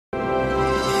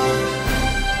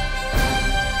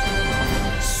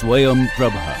Swayam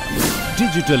Prabha.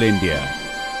 Digital India.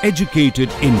 Educated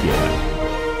India.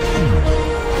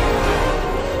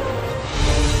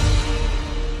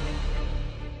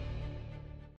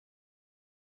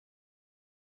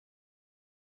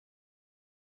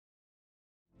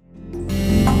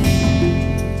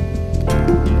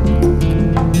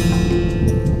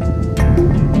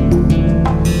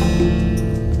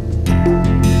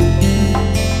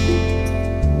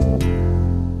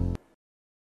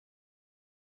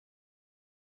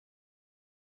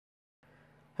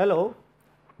 Hello,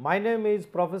 my name is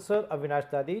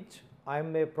Prof.Avinash. I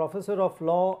am a professor of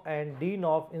law and dean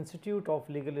of Institute of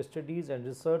Legal Studies and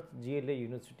Research, GLA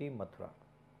University, Mathura.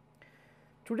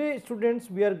 Today, students,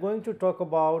 we are going to talk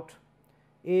about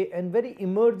a very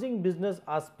emerging business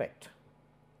aspect,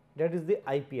 that is the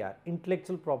IPR,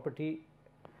 intellectual property.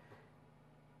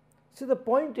 See, the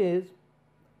point is,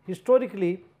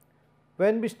 historically,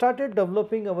 when we started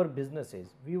developing our businesses,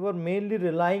 we were mainly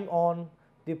relying on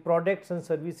the products and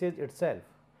services itself,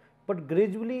 but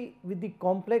gradually with the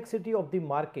complexity of the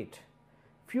market,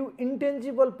 few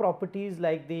intangible properties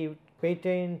like the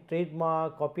patent,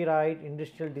 trademark, copyright,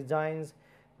 industrial designs,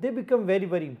 they become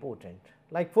very important.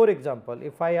 Like for example,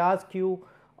 if I ask you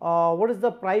what is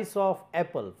the price of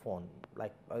Apple phone,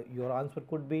 like your answer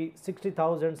could be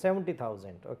 60,000,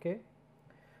 70,000, okay.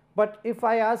 But if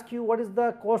I ask you what is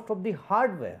the cost of the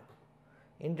hardware,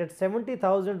 in that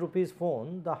 70,000 rupees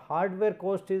phone, the hardware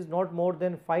cost is not more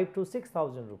than 5 to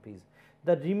 6,000 rupees.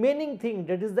 The remaining thing,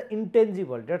 that is the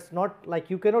intangible, that is not like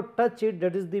you cannot touch it,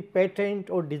 that is the patent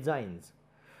or designs.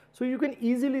 So, you can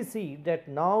easily see that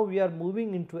now we are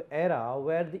moving into an era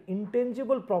where the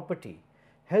intangible property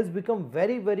has become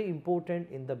very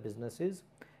important in the businesses,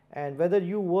 and whether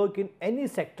you work in any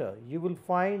sector, you will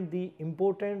find the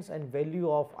importance and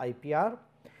value of IPR.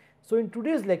 So, in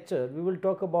today's lecture, we will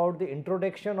talk about the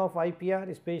introduction of IPR,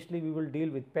 especially we will deal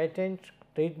with patent,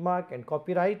 trademark and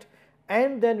copyright,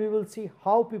 and then we will see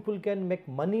how people can make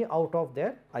money out of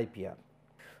their IPR.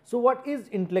 So, what is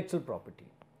intellectual property?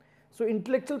 So,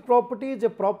 intellectual property is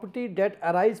a property that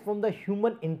arises from the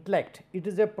human intellect. It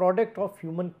is a product of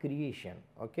human creation,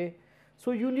 okay.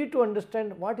 So, you need to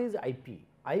understand what is IP.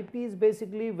 IP is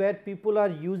basically where people are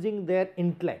using their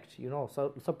intellect,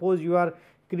 so suppose you are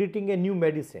creating a new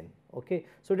medicine, okay.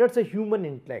 So, that is a human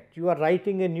intellect. You are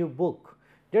writing a new book,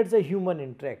 that is a human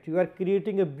intellect. You are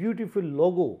creating a beautiful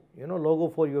logo, logo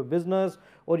for your business,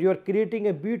 or you are creating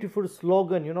a beautiful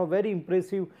slogan, very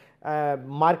impressive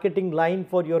marketing line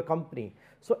for your company.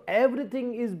 So,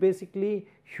 everything is basically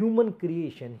human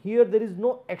creation. Here there is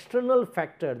no external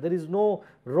factor, there is no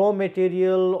raw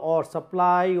material or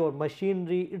supply or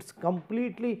machinery, it is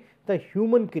completely the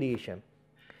human creation.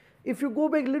 If you go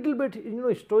back a little bit,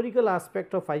 historical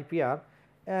aspect of IPR,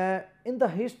 in the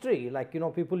history, like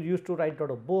people used to write a lot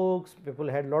of books, people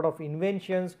had a lot of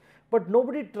inventions, but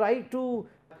nobody tried to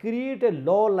create a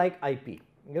law like IP.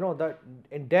 That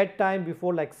in that time,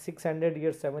 before like 600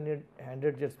 years,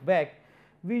 700 years back,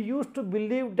 we used to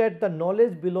believe that the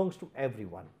knowledge belongs to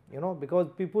everyone, because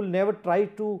people never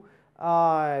tried to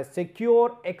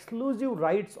secure exclusive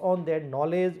rights on their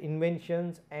knowledge,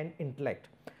 inventions and intellect.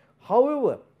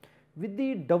 However, with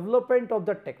the development of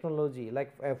the technology,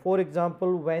 like for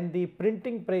example, when the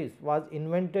printing press was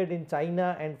invented in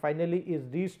China and finally is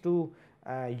reached to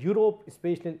Europe,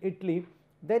 especially in Italy,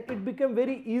 then it became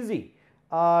very easy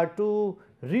to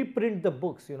reprint the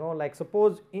books, like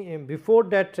suppose before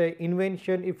that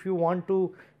invention, if you want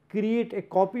to create a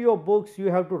copy of books, you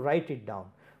have to write it down.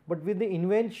 But with the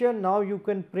invention, now you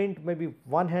can print maybe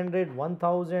 100,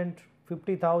 1000,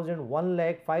 50,000, 1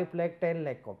 lakh, 5 lakh, 10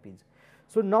 lakh copies.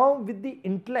 So, now with the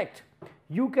intellect,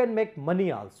 you can make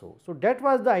money also. So, that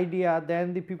was the idea.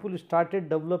 Then the people started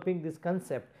developing this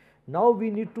concept. Now, we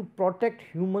need to protect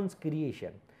humans'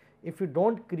 creation. If you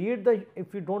don't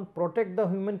protect the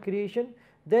human creation,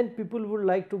 then people would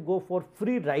like to go for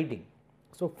free riding.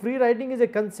 So, free riding is a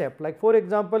concept, like for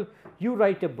example, you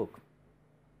write a book,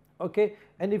 okay,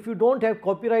 and if you don't have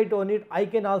copyright on it, I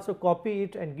can also copy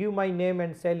it and give my name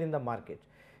and sell in the market.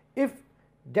 If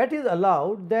that is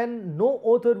allowed, then no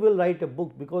author will write a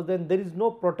book, because then there is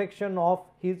no protection of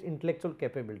his intellectual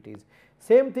capabilities.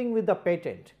 Same thing with the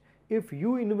patent. If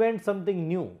you invent something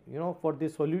new, for the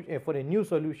solution, for a new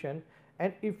solution,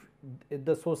 and if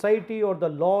the society or the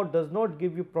law does not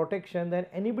give you protection, then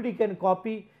anybody can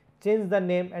copy, change the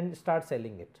name and start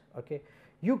selling it, okay.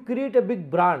 You create a big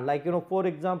brand, like for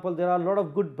example, there are a lot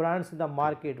of good brands in the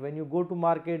market. When you go to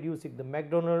market, you see the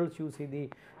McDonald's, you see the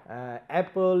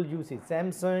Apple, you see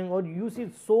Samsung, or you see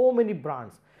so many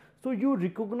brands. So, you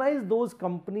recognize those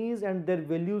companies and their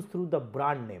values through the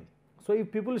brand name. So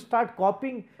if people start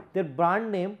copying their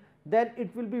brand name, then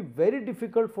it will be very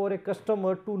difficult for a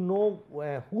customer to know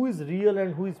who is real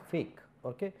and who is fake.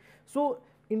 Okay. So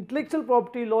intellectual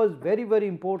property law is very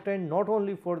important, not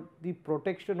only for the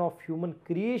protection of human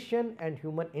creation and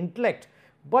human intellect,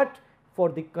 but for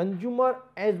the consumer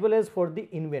as well as for the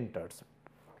inventors.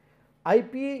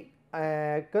 IP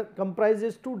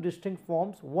comprises two distinct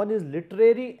forms. One is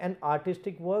literary and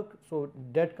artistic work, so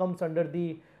that comes under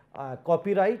the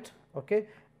copyright, okay,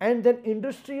 and then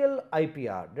industrial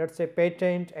IPR, that's a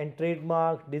patent and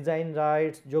trademark, design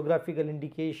rights, geographical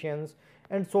indications,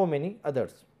 and so many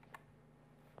others.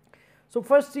 So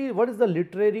first, see what is the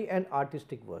literary and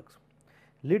artistic works.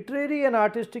 Literary and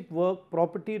artistic work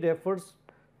property refers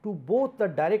to both the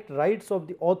direct rights of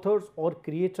the authors or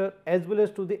creator as well as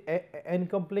to the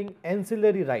encompassing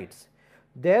ancillary rights.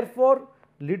 Therefore,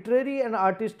 literary and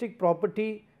artistic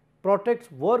property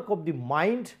protects work of the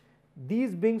mind,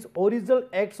 these being original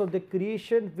acts of the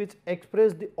creation which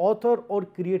express the author or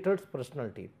creator's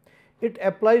personality. It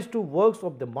applies to works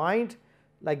of the mind,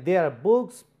 like they are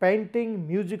books, painting,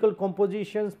 musical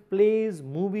compositions, plays,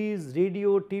 movies,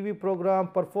 radio, TV program,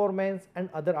 performance, and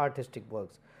other artistic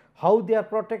works. How they are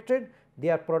protected? They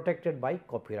are protected by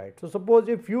copyright. So suppose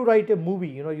if you write a movie,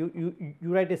 you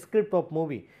write a script of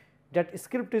movie, that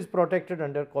script is protected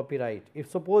under copyright.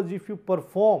 If suppose if you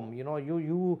perform,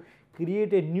 you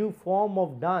create a new form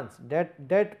of dance, that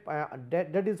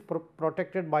is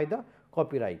protected by the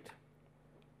copyright.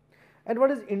 And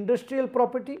what is industrial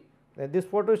property? This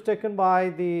photo is taken by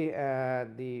the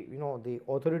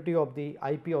authority of the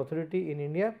IP authority in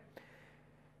India.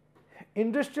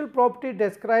 Industrial property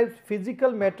describes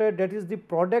physical matter that is the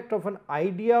product of an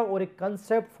idea or a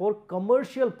concept for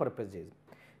commercial purposes.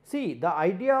 See, the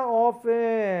idea of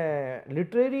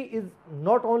literary is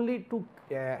not only to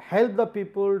help the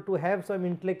people to have some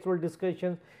intellectual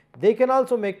discussions, they can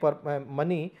also make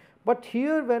money. But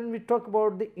here when we talk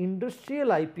about the industrial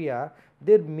IPR,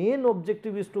 their main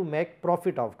objective is to make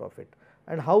profit out of it.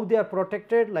 And how they are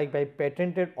protected? Like by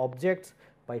patented objects,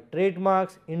 by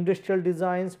trademarks, industrial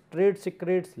designs, trade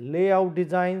secrets, layout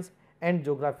designs, and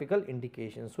geographical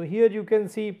indications. So here you can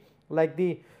see like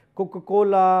the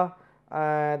Coca-Cola,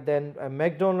 then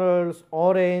McDonald's,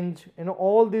 Orange,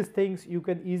 all these things you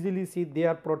can easily see they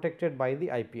are protected by the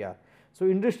IPR. So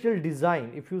industrial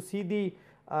design, if you see the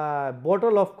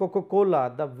bottle of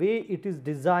Coca-Cola, the way it is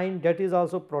designed, that is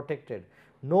also protected.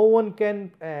 No one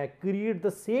can create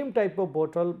the same type of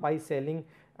bottle by selling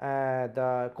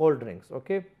the cold drinks.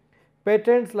 Okay.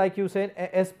 Patents, like you said,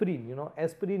 aspirin,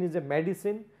 aspirin is a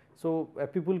medicine, so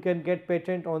people can get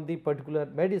patent on the particular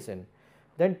medicine.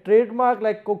 Then trademark,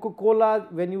 like Coca-Cola,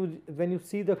 when you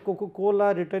see the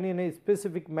Coca-Cola written in a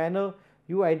specific manner,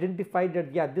 you identify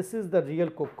that yeah, this is the real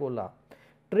Coca-Cola.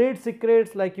 Trade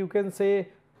secrets, like you can say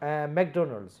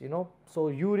McDonald's, so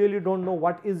you really don't know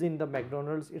what is in the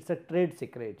McDonald's, it's a trade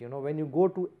secret. When you go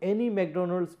to any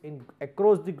McDonald's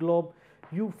across the globe,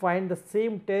 you find the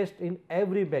same taste in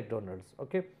every McDonald's.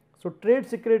 Okay. So trade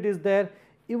secret is there.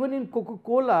 Even in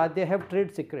Coca-Cola they have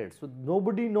trade secrets, so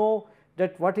nobody know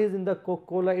that what is in the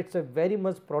Coca-Cola. It's a very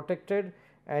much protected,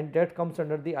 and that comes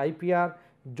under the IPR.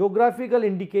 Geographical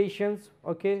indications.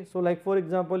 Okay. So like for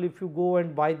example, if you go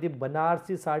and buy the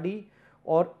Banarsi sari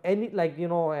or any like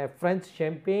a French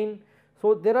champagne,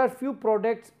 so there are few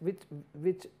products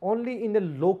which only in the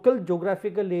local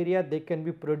geographical area they can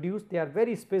be produced. They are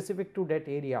very specific to that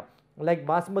area, like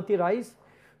basmati rice.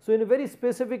 So in a very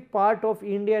specific part of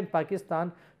India and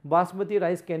Pakistan, basmati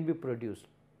rice can be produced.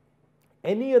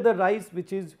 Any other rice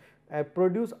which is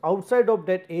produced outside of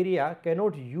that area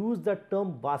cannot use the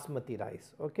term basmati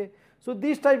rice. Okay. So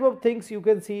these type of things you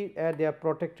can see they are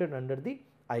protected under the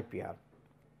IPR.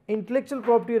 Intellectual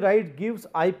property rights gives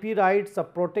IP rights a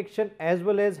protection as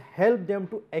well as help them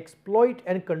to exploit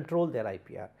and control their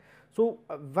IPR. So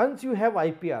once you have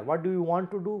IPR, what do you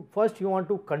want to do? First you want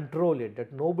to control it,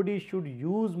 that nobody should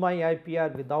use my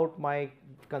IPR without my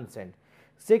consent.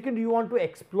 Second, you want to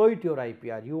exploit your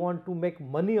IPR, you want to make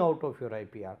money out of your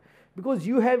IPR, because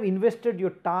you have invested your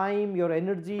time, your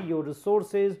energy, your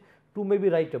resources to maybe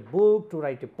write a book, to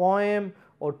write a poem,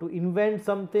 or to invent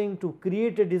something, to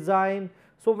create a design.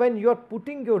 So when you are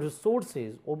putting your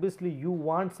resources, obviously you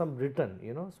want some return,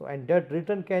 so and that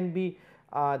return can be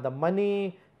the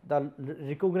money, the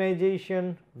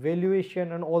recognition,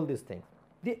 valuation, and all these things.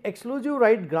 The exclusive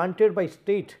right granted by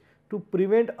state to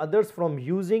prevent others from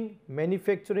using,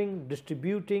 manufacturing,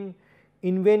 distributing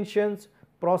inventions,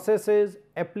 processes,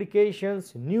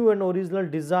 applications, new and original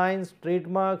designs,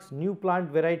 trademarks, new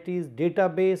plant varieties,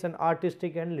 database, and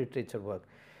artistic and literature work.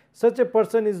 such a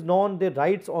person is known the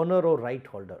rights owner or right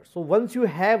holder. So, once you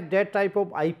have that type of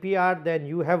IPR, then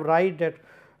you have right that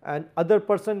an other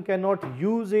person cannot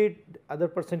use it, other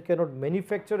person cannot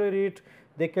manufacture it,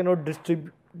 they cannot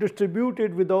distribute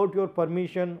it without your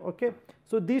permission. Okay.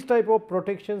 So, these type of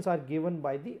protections are given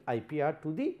by the IPR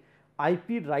to the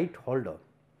IP right holder.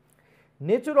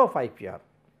 Nature of IPR.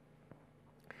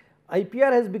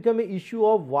 IPR has become an issue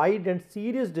of wide and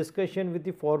serious discussion with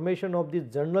the formation of the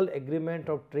General Agreement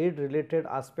of Trade Related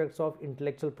Aspects of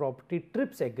Intellectual Property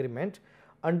TRIPS Agreement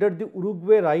under the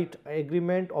Uruguay Right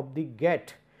Agreement of the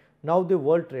GATT, now the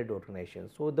World Trade Organization.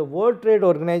 So, the World Trade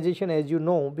Organization, as you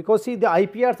know, because see the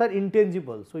IPRs are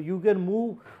intangible. So, you can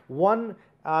move one,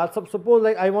 suppose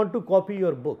like I want to copy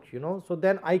your book, so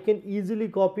then I can easily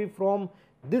copy from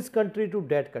this country to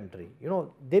that country.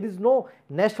 There is no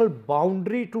national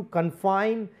boundary to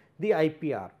confine the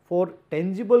IPR. For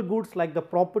tangible goods like the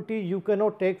property, you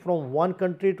cannot take from one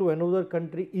country to another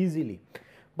country easily,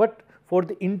 but for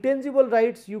the intangible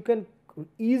rights you can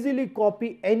easily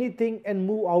copy anything and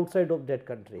move outside of that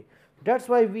country. That is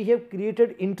why we have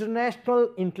created international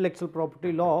intellectual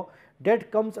property law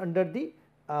that comes under the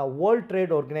World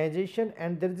Trade Organization,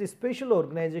 and there is a special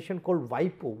organization called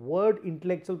WIPO, World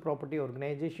Intellectual Property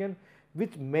Organization,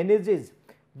 which manages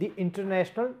the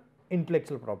international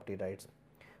intellectual property rights.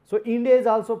 So, India is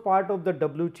also part of the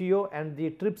WTO and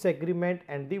the TRIPS agreement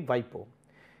and the WIPO.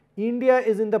 India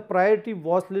is in the priority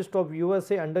watch list of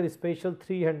USA under special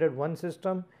 301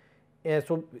 system.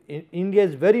 So, India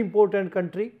is very important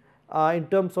country in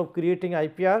terms of creating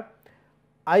IPR.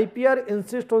 IPR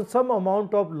insists on some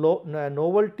amount of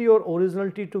novelty or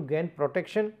originality to gain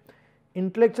protection.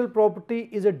 Intellectual property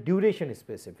is a duration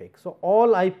specific. So, all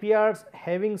IPRs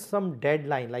having some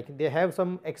deadline, like they have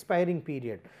some expiring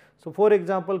period. So, for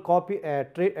example,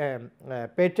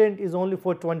 patent is only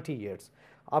for 20 years.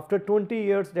 After 20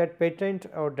 years, that patent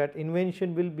or that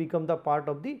invention will become the part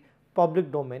of the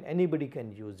public domain, anybody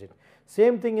can use it.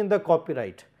 Same thing in the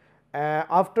copyright.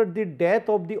 After the death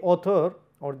of the author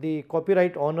or the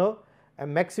copyright owner, a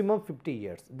maximum 50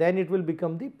 years, then it will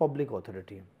become the public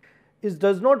authority. It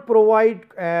does not provide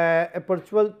a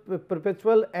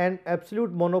perpetual and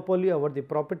absolute monopoly over the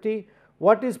property.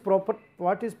 What is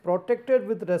protected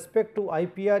with respect to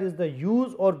IPR is the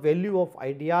use or value of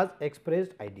ideas,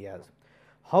 expressed ideas.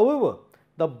 However,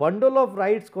 the bundle of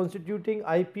rights constituting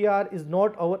IPR is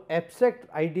not our abstract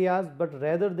ideas, but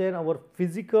rather than our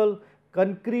physical,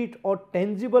 concrete or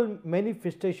tangible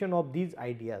manifestation of these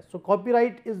ideas. So,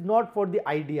 copyright is not for the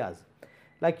ideas,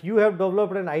 like you have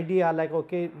developed an idea, like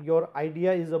okay, your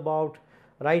idea is about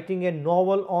writing a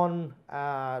novel on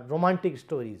romantic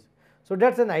stories. So,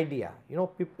 that is an idea,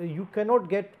 you cannot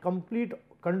get complete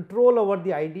control over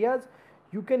the ideas,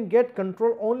 you can get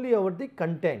control only over the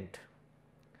content.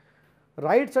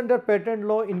 Rights under patent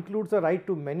law includes the right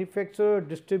to manufacture,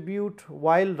 distribute,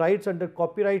 while rights under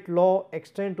copyright law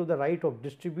extend to the right of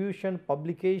distribution,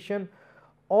 publication,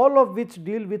 all of which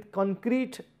deal with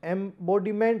concrete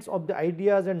embodiments of the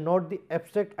ideas and not the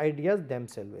abstract ideas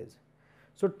themselves.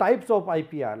 So, types of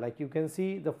IPR, like you can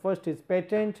see, the first is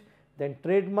patent, then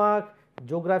trademark,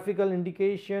 geographical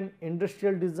indication,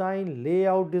 industrial design,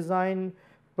 layout design,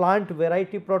 plant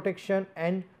variety protection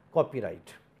and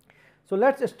copyright. So,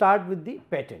 let us start with the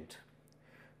patent.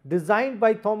 Designed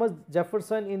by Thomas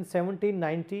Jefferson in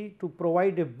 1790 to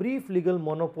provide a brief legal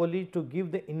monopoly to give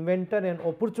the inventor an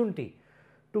opportunity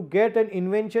to get an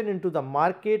invention into the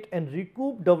market and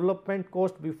recoup development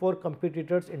cost before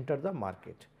competitors enter the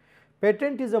market.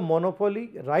 Patent is a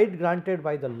monopoly right granted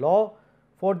by the law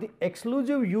for the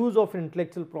exclusive use of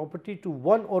intellectual property to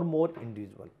one or more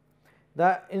individual.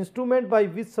 The instrument by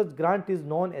which such grant is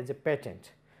known as a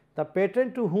patent. The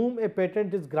patent to whom a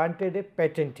patent is granted a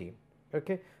patentee.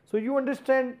 Okay. So, you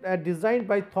understand designed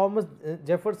by Thomas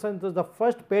Jefferson. So, the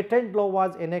first patent law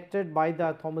was enacted by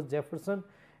the Thomas Jefferson,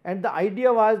 and the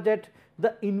idea was that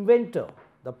the inventor,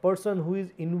 the person who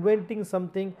is inventing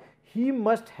something, he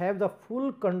must have the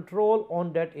full control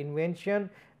on that invention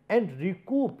and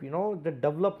recoup the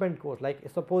development cost. Like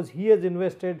suppose he has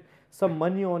invested some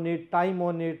money on it, time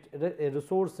on it,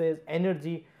 resources,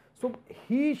 energy. So,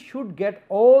 he should get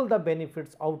all the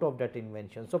benefits out of that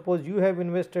invention. Suppose you have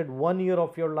invested 1 year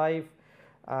of your life,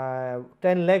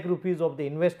 10 lakh rupees of the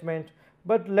investment,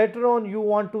 but later on you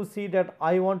want to see that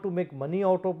I want to make money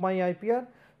out of my IPR.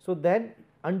 So, then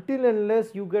until and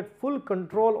unless you get full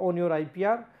control on your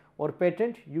IPR or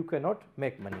patent, you cannot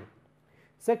make money.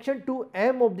 Section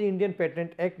 2M of the Indian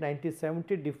Patent Act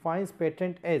 1970 defines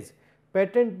patent as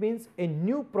patent means a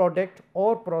new product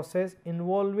or process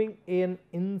involving an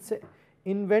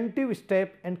inventive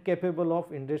step and capable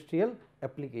of industrial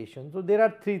application. So, there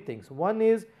are three things. One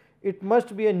is it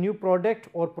must be a new product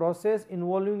or process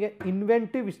involving an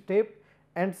inventive step,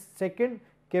 and second,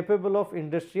 capable of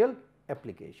industrial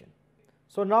application.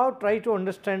 So, now try to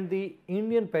understand the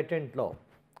Indian patent law.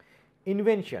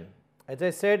 Invention, as I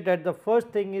said, that the first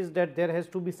thing is that there has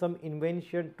to be some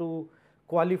invention to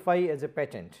qualify as a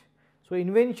patent. So,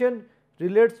 invention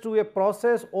relates to a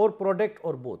process or product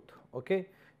or both, okay,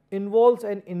 involves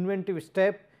an inventive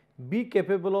step, be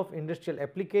capable of industrial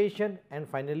application, and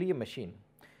finally a machine.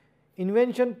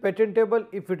 Invention patentable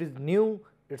if it is new,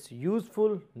 it is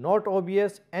useful, not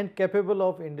obvious, and capable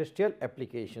of industrial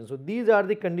application. So, these are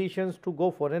the conditions to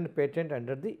go for a patent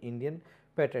under the Indian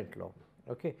patent law.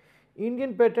 Okay.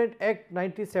 Indian Patent Act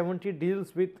 1970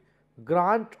 deals with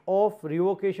grant of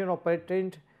revocation of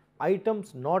patent,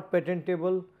 items not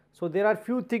patentable. So, there are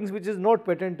few things which is not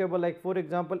patentable, like for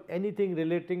example, anything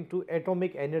relating to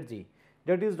atomic energy,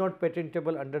 that is not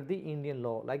patentable under the Indian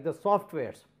law, like the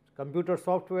softwares, computer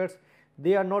softwares,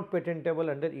 they are not patentable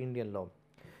under Indian law.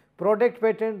 Product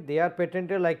patent, they are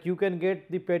patented, like you can get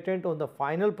the patent on the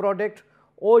final product,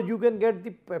 or you can get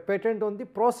the patent on the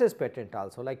process patent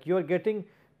also, like you are getting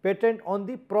patent on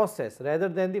the process rather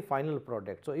than the final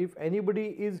product. So, if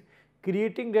anybody is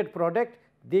creating that product,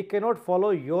 they cannot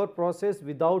follow your process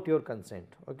without your consent.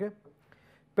 Okay.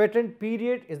 Patent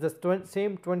period is the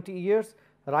same 20 years,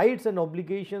 rights and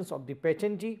obligations of the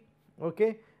patentee,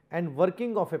 okay, and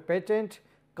working of a patent,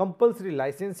 compulsory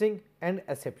licensing and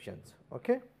exceptions.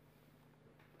 Okay.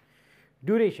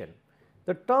 Duration,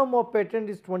 the term of patent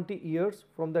is 20 years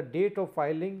from the date of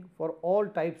filing for all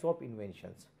types of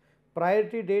inventions.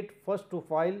 Priority date first to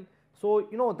file. So,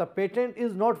 the patent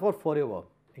is not for forever.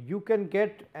 You can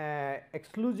get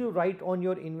exclusive right on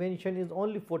your invention is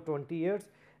only for 20 years,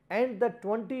 and the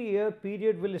 20-year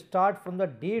period will start from the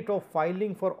date of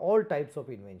filing for all types of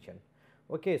invention.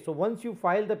 Okay. So, once you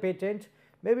file the patent,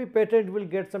 maybe patent will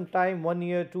get some time, 1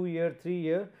 year, 2 year, 3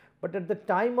 year, but at the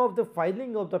time of the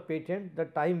filing of the patent, the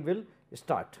time will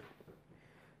start.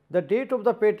 The date of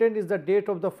the patent is the date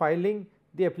of the filing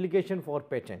the application for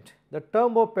patent. The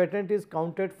term of patent is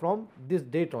counted from this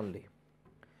date only.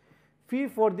 Fee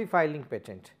for the filing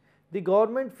patent. The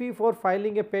government fee for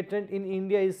filing a patent in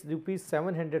India is rupees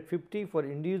 750 for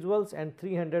individuals and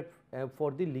 300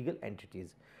 for the legal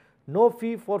entities. No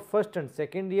fee for first and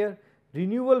second year.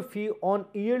 Renewal fee on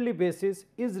yearly basis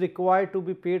is required to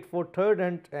be paid for third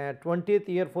and 20th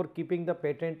year for keeping the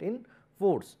patent in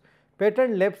force.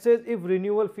 Patent lapses if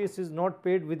renewal fees is not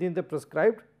paid within the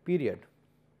prescribed period.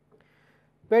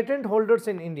 Patent holders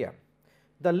in India.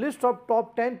 The list of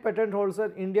top 10 patent holders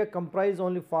in India comprise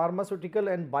only pharmaceutical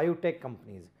and biotech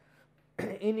companies.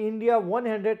 In India,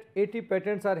 180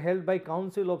 patents are held by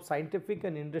Council of Scientific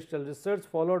and Industrial Research,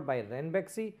 followed by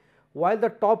RANBAXY, while the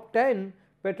top 10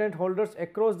 patent holders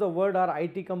across the world are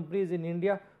IT companies. In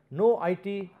India, no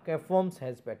IT firms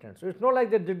has patents. So, it is not like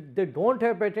that they do not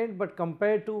have patent, but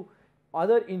compared to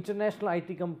other international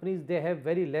IT companies, they have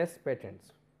very less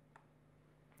patents.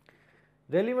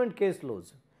 Relevant case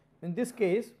laws. In this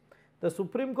case, the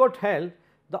Supreme Court held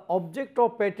the object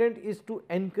of patent is to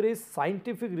encourage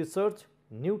scientific research,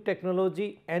 new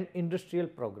technology and industrial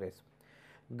progress.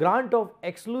 Grant of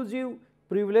exclusive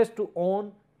privilege to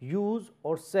own, use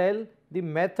or sell the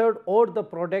method or the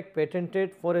product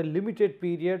patented for a limited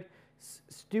period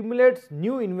stimulates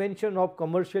new invention of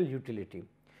commercial utility.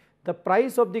 The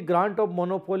price of the grant of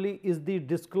monopoly is the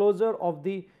disclosure of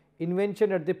the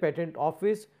invention at the patent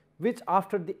office, which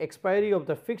after the expiry of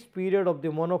the fixed period of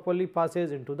the monopoly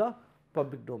passes into the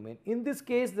public domain. In this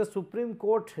case, the Supreme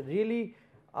Court really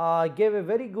gave a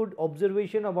very good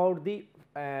observation about the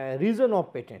reason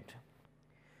of patent.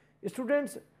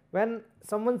 Students, when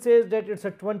someone says that it is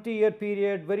a 20-year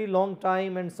period, very long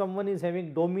time, and someone is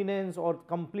having dominance or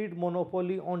complete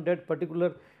monopoly on that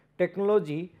particular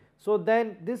technology, so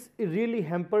then this really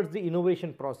hampers the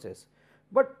innovation process.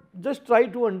 But just try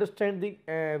to understand the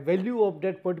value of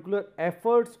that particular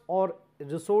efforts or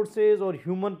resources or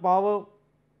human power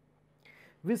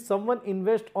which someone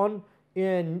invest on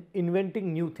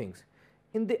inventing new things.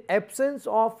 In the absence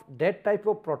of that type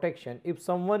of protection, if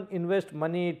someone invest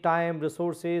money, time,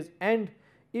 resources, and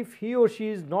if he or she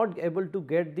is not able to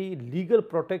get the legal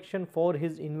protection for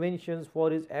his inventions, for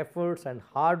his efforts and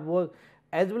hard work,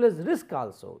 as well as risk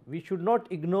also, we should not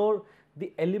ignore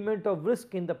the element of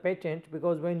risk in the patent,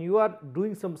 because when you are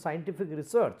doing some scientific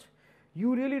research,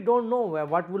 you really do not know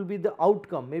what will be the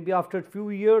outcome. Maybe after a few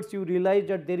years you realize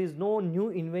that there is no new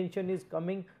invention is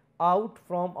coming out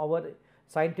from our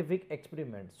scientific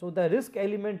experiment. So, the risk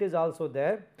element is also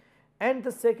there, and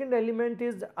the second element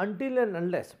is until and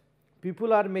unless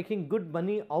people are making good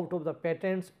money out of the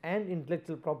patents and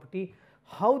intellectual property,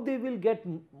 how they will get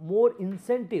more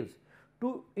incentives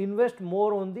to invest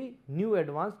more on the new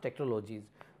advanced technologies.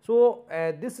 So,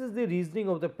 this is the reasoning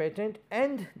of the patent,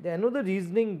 and another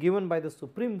reasoning given by the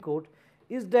Supreme Court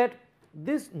is that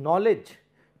this knowledge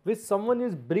which someone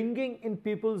is bringing in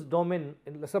people's domain,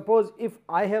 suppose if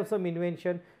I have some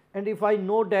invention and if I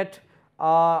know that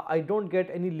I do not get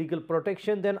any legal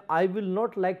protection, then I will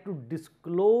not like to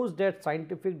disclose that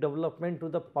scientific development to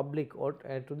the public or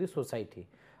to the society.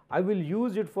 I will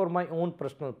use it for my own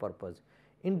personal purpose.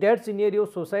 In that scenario,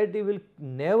 society will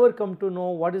never come to know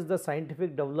what is the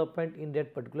scientific development in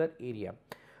that particular area.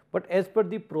 But as per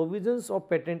the provisions of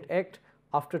Patent Act,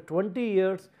 after 20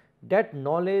 years, that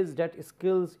knowledge, that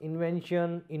skills,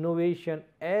 invention, innovation,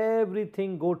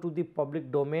 everything go to the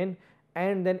public domain,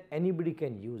 and then anybody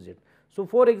can use it. So,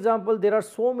 for example, there are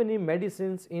so many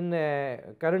medicines in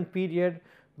current period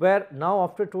where now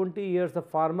after 20 years the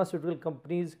pharmaceutical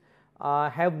companies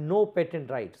have no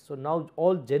patent rights. So, now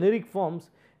all generic forms,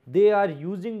 they are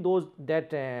using those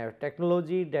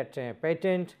technology, that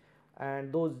patent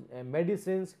and those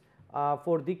medicines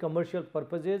for the commercial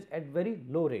purposes at very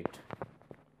low rate.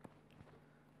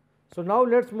 So, now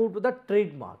let us move to the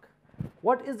trademark.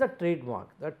 What is the trademark?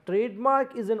 The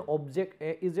trademark is an object,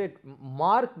 is a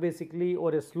mark basically,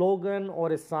 or a slogan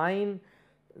or a sign,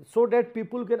 so that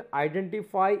people can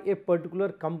identify a particular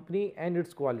company and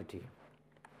its quality.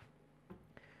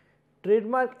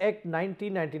 Trademark Act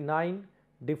 1999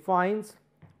 defines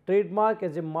trademark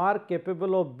as a mark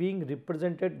capable of being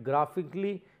represented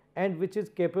graphically and which is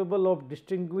capable of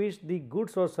distinguish the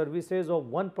goods or services of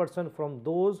one person from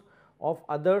those of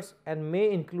others, and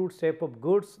may include shape of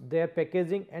goods, their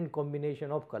packaging and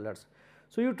combination of colors.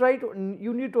 So,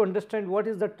 you need to understand what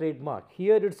is the trademark.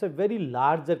 Here it is a very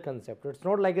larger concept, it is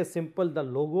not like a simple the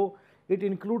logo, it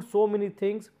includes so many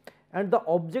things, and the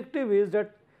objective is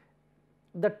that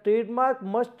the trademark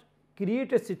must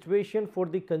create a situation for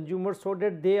the consumer so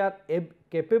that they are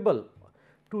capable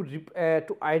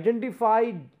to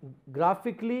identify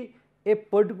graphically a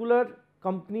particular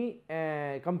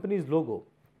company's logo.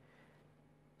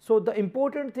 So, the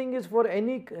important thing is for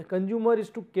any consumer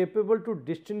is to capable to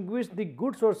distinguish the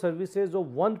goods or services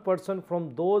of one person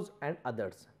from those and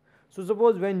others. So,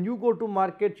 suppose when you go to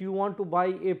market, you want to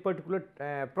buy a particular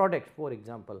product, for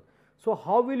example. So,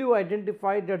 how will you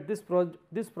identify that this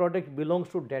product belongs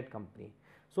to that company?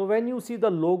 So, when you see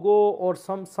the logo or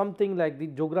something like the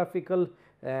geographical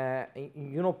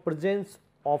presence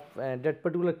of that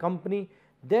particular company,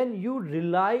 then you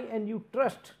rely and you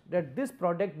trust that this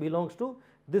product belongs to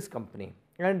this company,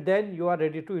 and then you are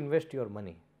ready to invest your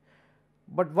money.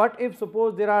 But what if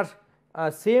suppose there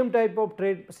are same type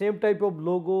of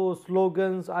logo,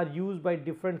 slogans are used by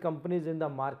different companies in the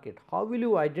market? How will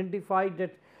you identify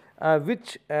that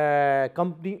which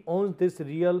company owns this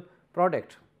real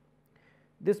product?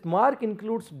 This mark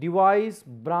includes device,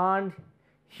 brand,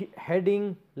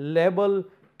 heading, label,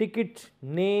 ticket,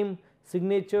 name,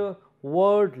 signature,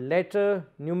 word, letter,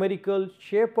 numerical,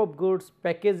 shape of goods,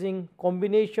 packaging,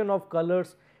 combination of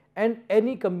colors and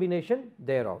any combination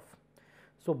thereof.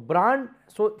 So, brand,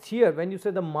 so here when you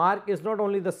say the mark is not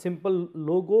only the simple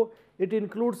logo, it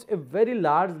includes a very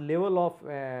large level of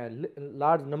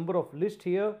large number of list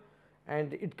here,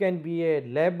 and it can be a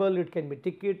label, it can be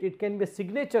ticket, it can be a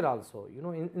signature also.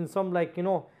 In some, like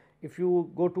if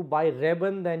you go to buy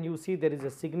ribbon, then you see there is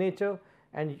a signature,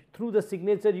 and through the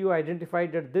signature you identify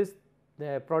that this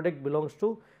product belongs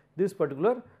to this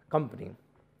particular company.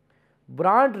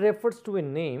 Brand refers to a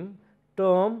name,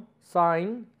 term,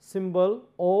 sign, symbol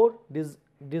or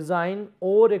design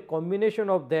or a combination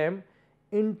of them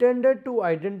intended to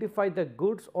identify the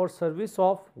goods or service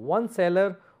of one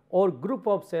seller or group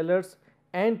of sellers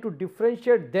and to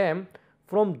differentiate them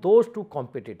from those two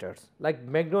competitors, like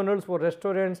McDonald's for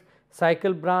restaurants,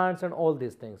 cycle brands and all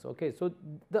these things. Okay. So,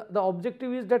 the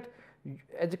objective is that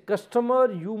as a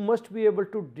customer you must be able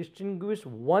to distinguish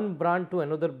one brand to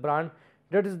another brand.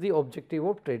 That is the objective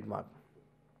of trademark.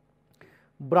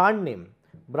 Brand name.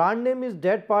 Brand name is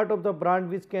that part of the brand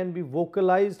which can be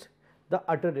vocalized, the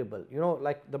utterable.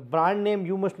 Like the brand name,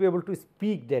 you must be able to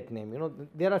speak that name.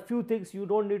 There are few things you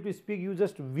do not need to speak, you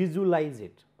just visualize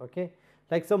it. Okay.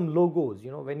 Like some logos,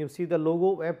 when you see the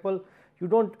logo of Apple, you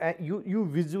don't you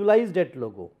visualize that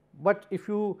logo. But if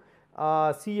you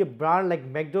see a brand like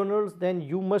McDonald's, then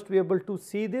you must be able to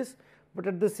see this, but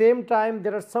at the same time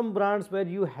there are some brands where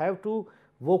you have to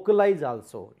vocalize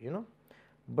also.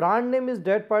 Brand name is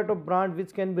that part of brand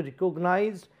which can be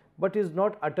recognized but is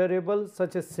not utterable,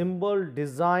 such as symbol,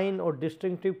 design or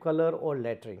distinctive color or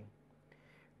lettering.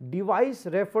 Device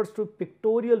refers to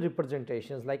pictorial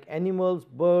representations like animals,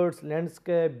 birds,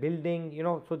 landscape, building,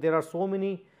 so there are so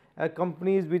many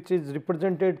companies which is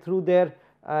represented through their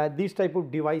these type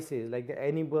of devices like the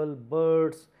animal,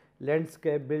 birds,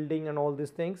 landscape, building and all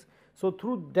these things. So,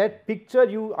 through that picture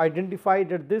you identify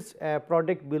that this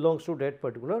product belongs to that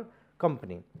particular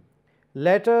company.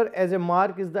 Letter as a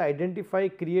mark is the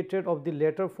identifier created of the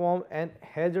letter form and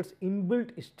has its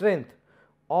inbuilt strength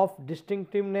of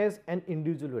distinctiveness and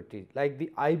individuality like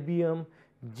the IBM,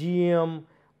 GM,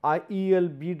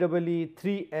 IEL, BEE,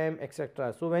 3M,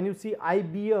 etc. So, when you see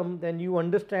IBM, then you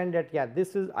understand that yeah,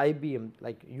 this is IBM,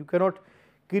 like you cannot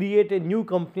create a new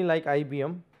company like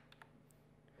IBM.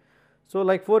 So,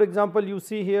 like for example, you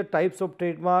see here types of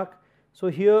trademark. So,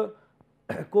 here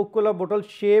Coca-Cola bottle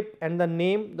shape and the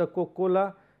name, the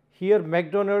Coca-Cola, here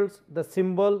McDonald's, the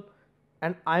symbol,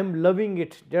 and I am loving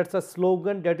it, that is a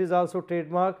slogan, that is also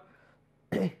trademark.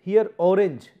 Here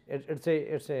Orange, it's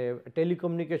a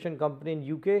telecommunication company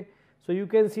in UK. So, you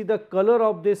can see the color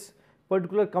of this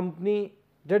particular company,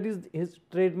 that is his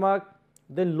trademark.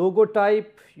 Then logo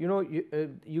type,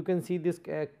 you can see this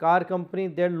car company,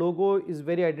 their logo is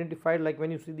very identified, like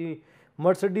when you see the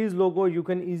Mercedes logo, you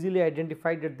can easily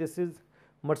identify that this is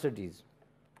Mercedes.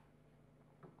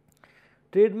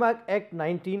 Trademark Act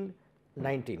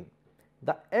 1919.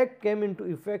 The Act came into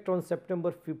effect on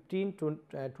September 15,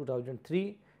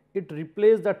 2003. It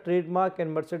replaced the Trademark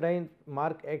and Merchandise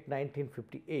Mark Act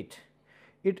 1958.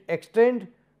 It extends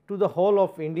to the whole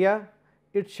of India.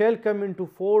 It shall come into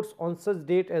force on such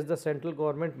date as the central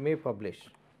government may publish.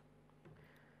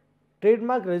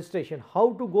 Trademark registration,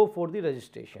 how to go for the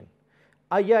registration.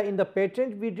 Yeah, in the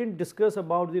patent we did not discuss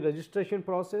about the registration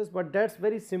process, but that is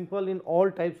very simple in all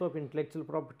types of intellectual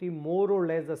property, more or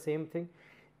less the same thing.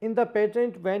 In the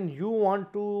patent, when you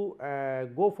want to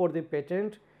go for the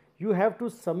patent, you have to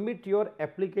submit your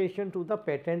application to the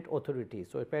patent authority.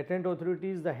 So, patent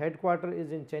authorities, the headquarter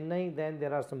is in Chennai, then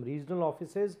there are some regional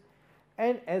offices,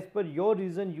 and as per your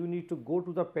reason you need to go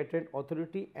to the patent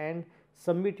authority and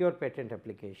submit your patent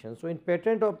application. So, in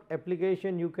patent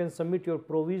application you can submit your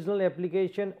provisional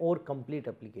application or complete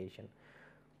application.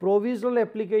 Provisional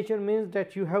application means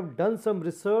that you have done some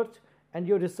research and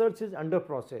your research is under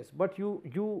process, but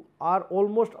you are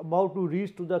almost about to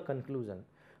reach to the conclusion,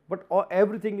 but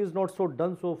everything is not so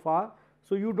done so far.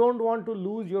 So, you do not want to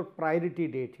lose your priority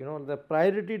date. The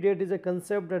priority date is a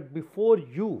concept that before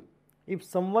you, if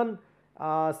someone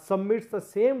submits the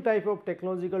same type of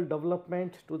technological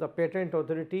development to the patent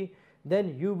authority,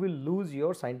 then you will lose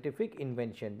your scientific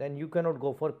invention, then you cannot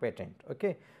go for patent.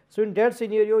 Okay. So, in that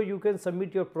scenario you can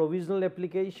submit your provisional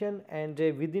application, and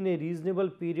within a reasonable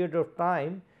period of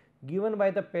time given by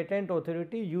the patent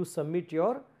authority you submit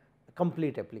your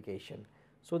complete application.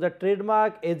 So, the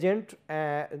trademark agent,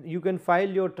 you can file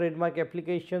your trademark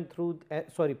application through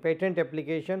patent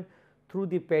application through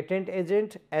the patent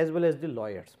agent as well as the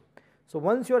lawyers. So,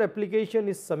 once your application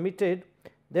is submitted,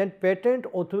 then patent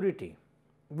authority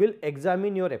will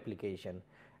examine your application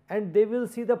and they will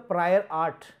see the prior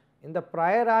art. In the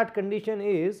prior art condition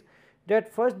is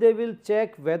that first they will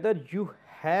check whether you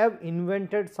have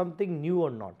invented something new or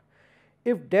not.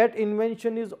 If that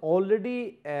invention is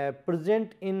already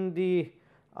present in the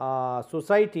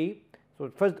society,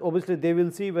 so first obviously they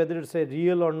will see whether it is a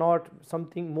real or not,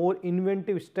 something more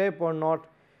inventive step or not.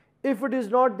 If it is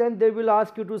not, then they will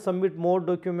ask you to submit more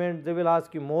documents, they will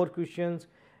ask you more questions,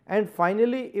 and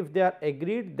finally if they are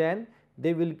agreed, then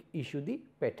they will issue the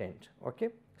patent. Okay.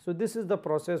 So, this is the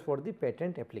process for the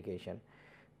patent application.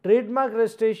 Trademark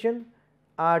registration,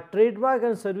 trademark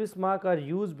and service mark are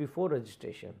used before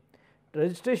registration.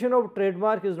 Registration of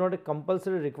trademark is not a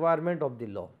compulsory requirement of the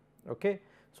law. Okay.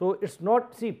 So, it is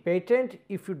not, see, patent,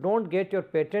 if you do not get your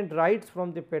patent rights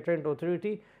from the patent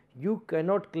authority, you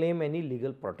cannot claim any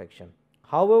legal protection.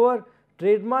 However,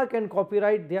 trademark and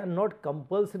copyright, they are not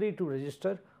compulsory to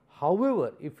register.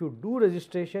 However, if you do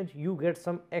registration, you get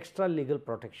some extra legal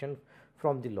protection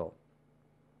from the law.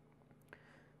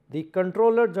 The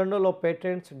Controller General of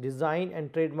Patents, Design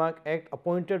and Trademark Act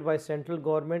appointed by central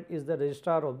government is the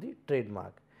registrar of the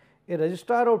trademark. A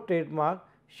registrar of trademark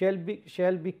shall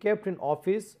be kept in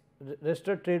office.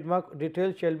 Registered trademark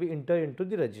details shall be entered into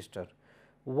the register.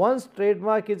 Once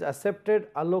trademark is accepted,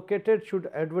 allocated should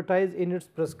advertise in its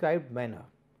prescribed manner.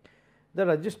 The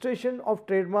registration of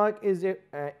trademark is,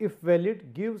 if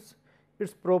valid, gives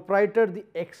its proprietor the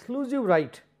exclusive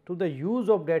right to the use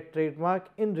of that trademark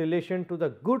in relation to the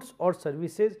goods or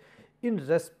services in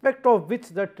respect of which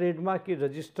the trademark is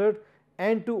registered,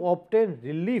 and to obtain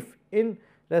relief in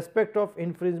respect of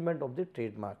infringement of the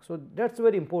trademark. So, that is a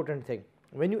very important thing.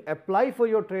 When you apply for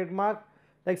your trademark,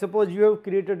 Like suppose you have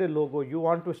created a logo, you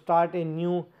want to start a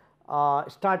new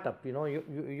startup,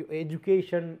 you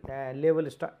education level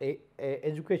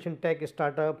education tech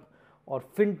startup or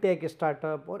fintech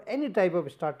startup or any type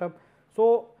of startup.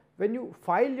 So when you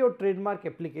file your trademark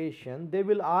application, they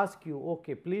will ask you,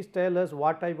 okay, please tell us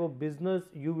what type of business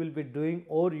you will be doing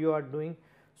or you are doing.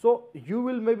 So you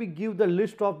will maybe give the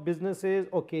list of businesses,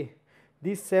 okay,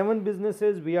 these 7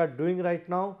 businesses we are doing right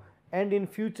now, and in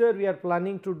future we are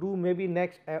planning to do maybe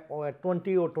next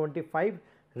 20 or 25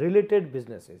 related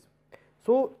businesses.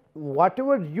 So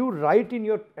whatever you write in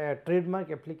your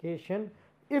trademark application,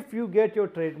 if you get your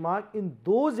trademark in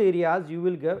those areas, you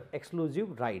will get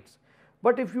exclusive rights.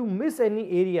 But if you miss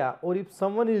any area, or if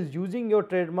someone is using your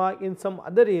trademark in some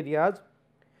other areas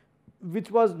which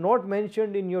was not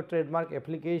mentioned in your trademark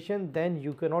application, then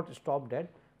you cannot stop that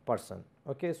person.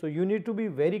 Okay, so you need to be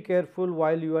very careful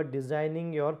while you are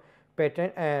designing your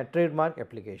patent trademark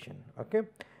application. Okay,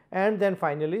 and then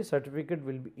finally certificate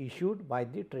will be issued by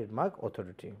the trademark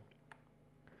authority.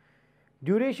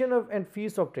 Duration of and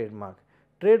fees of trademark.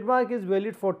 Trademark is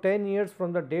valid for 10 years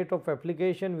from the date of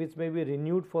application, which may be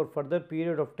renewed for further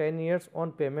period of 10 years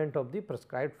on payment of the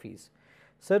prescribed fees.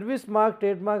 Service mark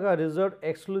trademark are reserved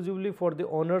exclusively for the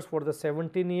owners for the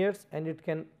 17 years, and it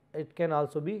can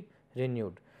also be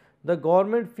renewed. The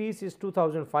government fees is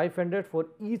 2,500 for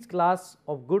each class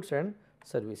of goods and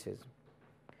services.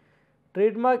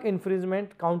 Trademark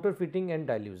infringement, counterfeiting and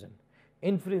dilution.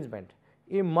 Infringement.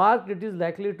 A mark that is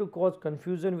likely to cause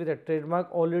confusion with a trademark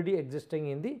already existing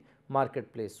in the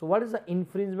marketplace. So what is the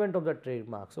infringement of the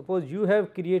trademark? Suppose you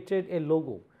have created a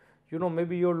logo,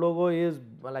 maybe your logo is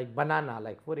like banana,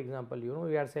 like for example, you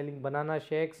are selling banana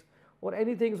shakes or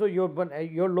anything. So your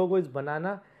logo is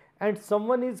banana, and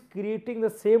someone is creating the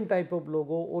same type of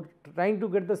logo or trying to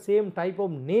get the same type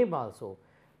of name also.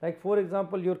 Like for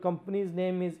example, your company's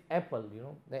name is Apple,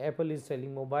 the Apple is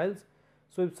selling mobiles.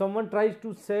 So if someone tries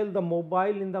to sell the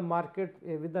mobile in the market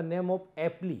with the name of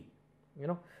Apple,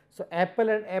 so Apple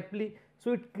and Apple,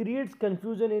 so it creates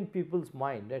confusion in people's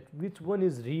mind that which one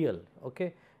is real.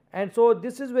 Okay, and so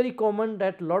this is very common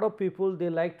that a lot of people, they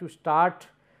like to start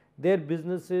their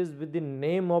businesses with the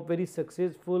name of very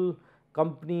successful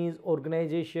companies,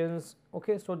 organizations.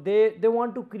 Okay, so they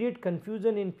want to create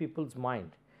confusion in people's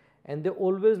mind, and they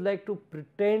always like to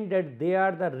pretend that they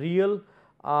are the real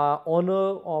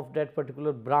owner of that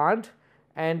particular brand,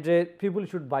 and people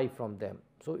should buy from them.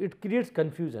 So it creates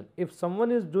confusion. If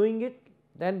someone is doing it,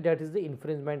 then that is the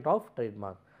infringement of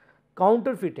trademark.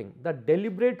 Counterfeiting, the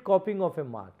deliberate copying of a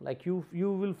mark. Like you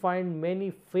will find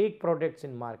many fake products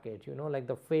in market, like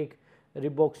the fake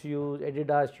Reebok shoes,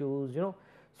 Adidas shoes,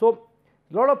 So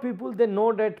a lot of people, they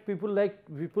know that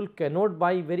people cannot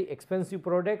buy very expensive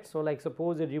products. So like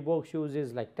suppose a Reebok shoes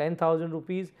is like 10,000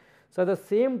 rupees. So the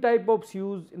same type of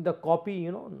shoes in the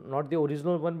copy, not the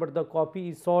original one, but the copy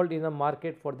is sold in the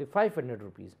market for the 500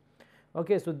 rupees.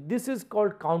 Okay, so this is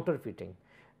called counterfeiting,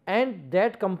 and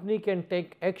that company can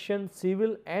take action,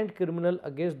 civil and criminal,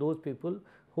 against those people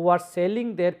who are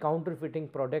selling their counterfeiting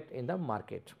product in the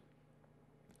market.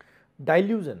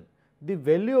 Dilution. The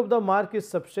value of the mark is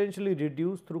substantially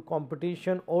reduced through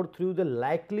competition or through the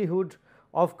likelihood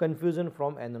of confusion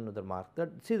from another mark.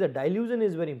 See, the dilution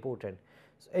is very important.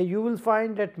 So, you will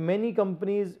find that many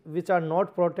companies which are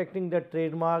not protecting their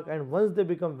trademark, and once they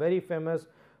become very famous,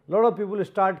 a lot of people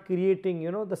start creating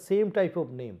the same type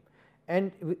of name,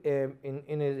 and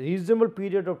in a reasonable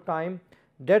period of time,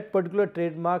 that particular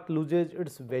trademark loses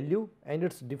its value, and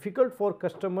it's difficult for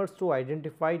customers to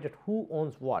identify that who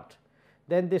owns what.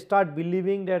 Then they start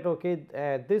believing that okay,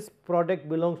 this product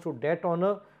belongs to that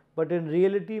owner, but in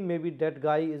reality maybe that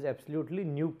guy is absolutely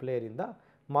new player in the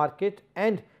market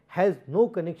and has no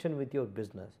connection with your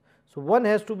business. So one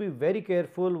has to be very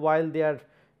careful while they are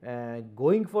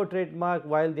going for trademark,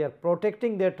 while they are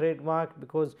protecting their trademark,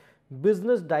 because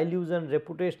business dilution,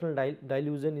 reputational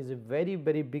dilution is a very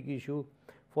big issue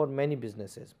for many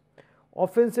businesses.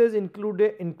 Offences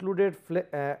included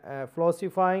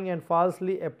falsifying and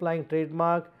falsely applying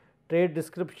trademark, trade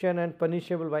description, and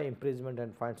punishable by imprisonment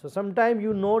and fine. So sometime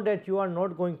that you are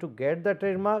not going to get the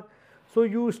trademark, so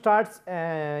you start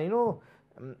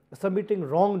submitting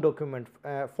wrong document,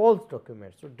 false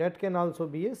documents. So that can also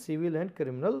be a civil and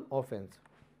criminal offense.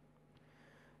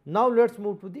 Now let's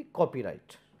move to the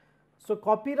copyright. So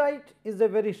copyright is a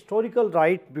very historical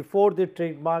right before the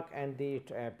trademark and the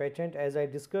patent. As I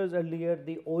discussed earlier,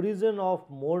 the origin of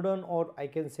modern, or I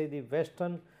can say the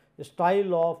Western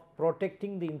style of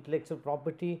protecting the intellectual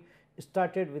property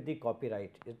started with the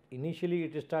copyright. Initially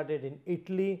it started in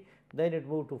Italy, then it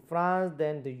moved to France,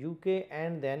 then the UK,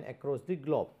 and then across the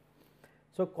globe.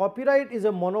 So, copyright is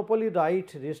a monopoly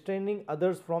right restraining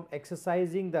others from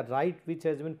exercising the right which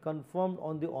has been confirmed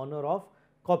on the owner of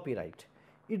copyright.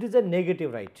 It is a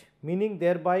negative right, meaning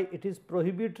thereby it is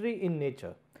prohibitory in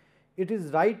nature. It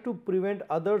is right to prevent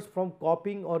others from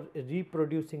copying or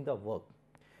reproducing the work.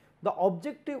 The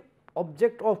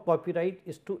object of copyright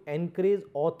is to encourage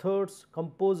authors,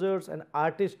 composers and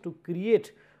artists to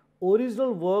create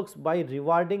original works by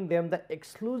rewarding them the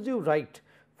exclusive right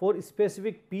for a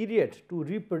specific period to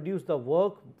reproduce the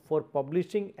work for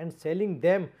publishing and selling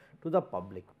them to the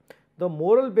public. The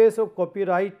moral base of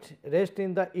copyright rests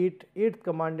in the eighth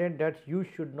commandment that you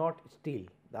should not steal.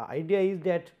 The idea is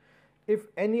that if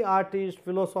any artist,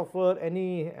 philosopher,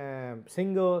 any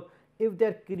singer, if they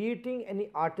are creating any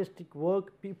artistic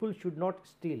work, people should not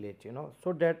steal it,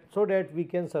 so that we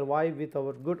can survive with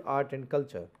our good art and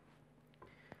culture.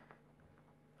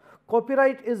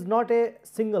 Copyright is not a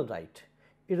single right.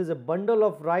 It is a bundle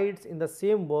of rights in the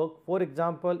same work. For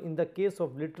example, in the case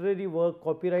of literary work,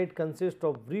 copyright consists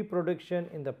of reproduction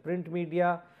in the print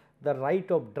media, the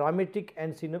right of dramatic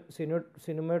and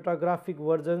cinematographic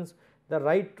versions, the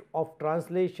right of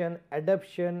translation,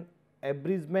 adaptation,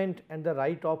 abridgment and the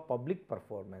right of public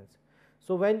performance.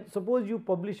 So, when suppose you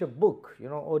publish a book,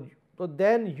 so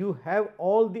then you have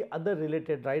all the other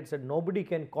related rights and nobody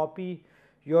can copy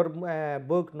your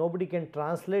book, nobody can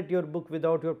translate your book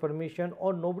without your permission,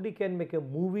 or nobody can make a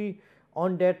movie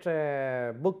on that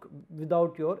book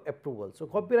without your approval. So,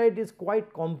 copyright is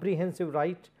quite comprehensive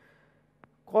right.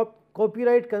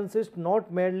 Copyright consists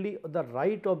not merely of the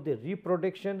right of the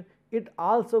reproduction, it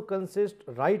also consists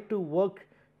right to work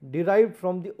derived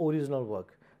from the original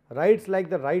work. Rights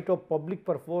like the right of public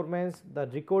performance, the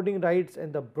recording rights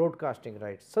and the broadcasting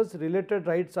rights. Such related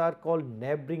rights are called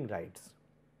neighboring rights.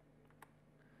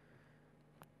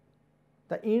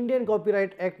 The Indian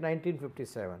Copyright Act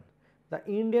 1957. The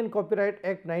Indian Copyright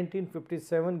Act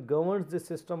 1957 governs the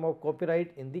system of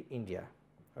copyright in the India.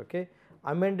 Okay.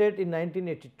 Amended in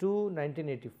 1982,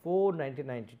 1984,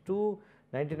 1992,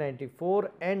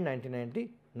 1994 and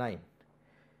 1999.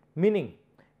 Meaning,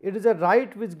 it is a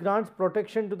right which grants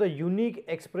protection to the unique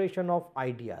expression of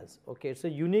ideas. Okay, it is a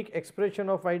unique expression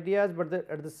of ideas, but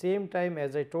at the same time,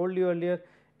 as I told you earlier,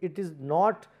 it is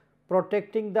not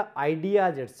protecting the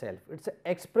ideas itself. It is an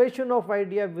expression of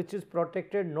idea which is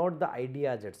protected, not the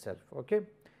ideas itself. Okay.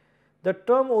 The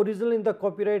term original in the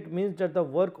copyright means that the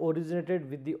work originated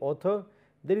with the author.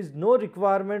 There is no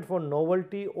requirement for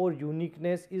novelty or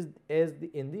uniqueness in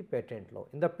the patent law.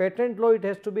 In the patent law, it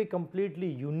has to be completely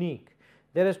unique.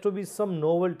 There has to be some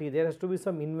novelty, there has to be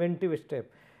some inventive step.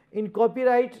 In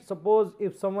copyright, suppose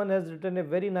if someone has written a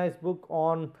very nice book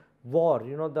on war,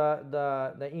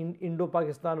 the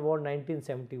Indo-Pakistan war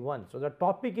 1971. So, the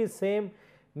topic is same,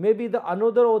 maybe the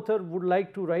another author would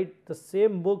like to write the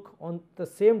same book on the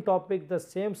same topic, the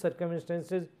same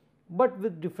circumstances, but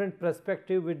with different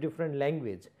perspective, with different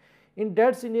language. In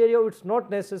that scenario, it is not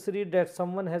necessary that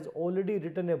someone has already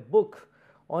written a book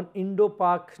on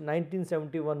Indo-Pak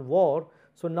 1971 war,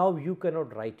 so now you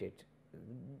cannot write it.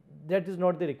 That is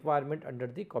not the requirement under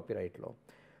the copyright law.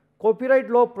 Copyright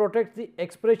law protects the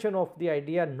expression of the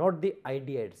idea, not the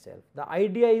idea itself. The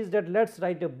idea is that let us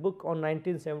write a book on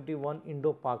 1971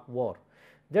 Indo-Pak war.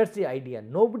 That is the idea.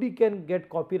 Nobody can get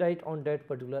copyright on that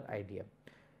particular idea.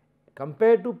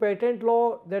 Compared to patent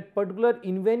law, that particular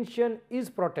invention is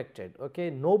protected. Okay,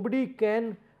 nobody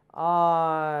can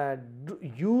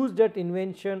use that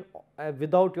invention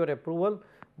without your approval,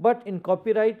 but in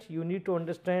copyright you need to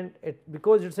understand it,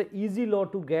 because it is an easy law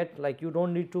to get, like you do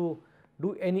not need to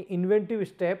do any inventive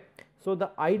step. So, the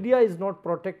idea is not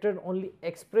protected, only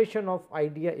expression of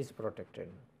idea is protected.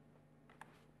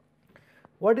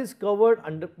 What is covered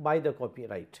by the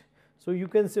copyright? So, you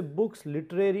can say books,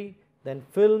 literary, then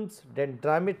films, then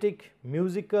dramatic,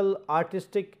 musical,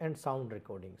 artistic and sound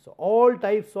recording. So, all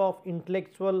types of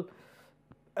intellectual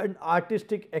and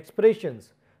artistic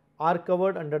expressions are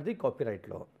covered under the copyright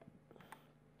law.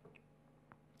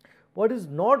 What is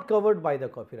not covered by the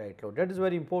copyright law? That is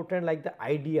very important, like the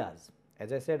ideas.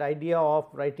 As I said, idea of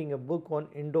writing a book on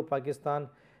Indo-Pakistan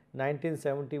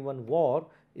 1971 war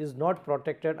is not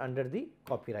protected under the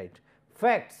copyright.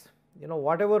 Facts,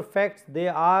 whatever facts they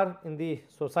are in the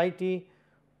society,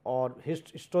 or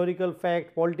historical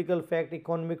fact, political fact,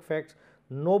 economic facts,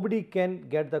 nobody can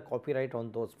get the copyright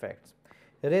on those facts.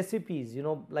 Recipes,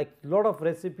 like lot of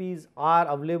recipes are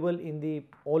available in the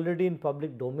already in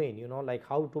public domain, like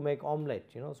how to make omelette,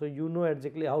 so you know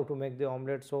exactly how to make the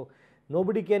omelette. So,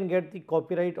 nobody can get the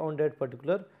copyright on that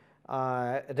particular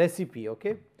recipe.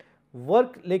 Okay.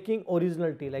 Work lacking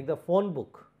originality, like the phone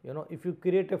book, if you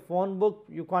create a phone book,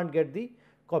 you can't get the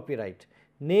copyright.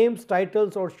 names,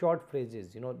 titles or short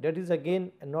phrases, that is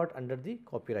again not under the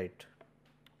copyright.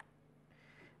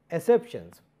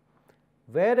 Exceptions: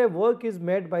 where a work is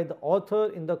made by the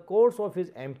author in the course of his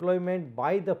employment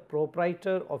by the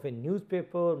proprietor of a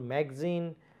newspaper,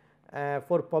 magazine,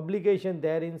 for publication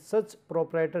therein, such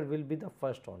proprietor will be the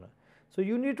first owner. So,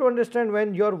 you need to understand,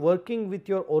 when you are working with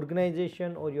your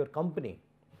organization or your company,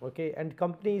 okay, and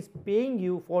company is paying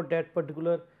you for that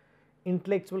particular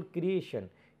intellectual creation,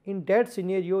 in that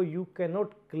scenario you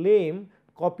cannot claim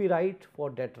copyright for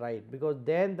that right, because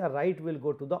then the right will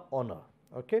go to the owner.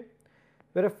 Okay.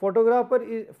 Where a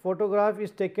photograph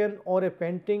is taken, or a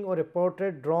painting or a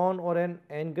portrait drawn or an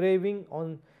engraving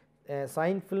on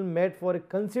sign film made for a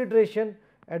consideration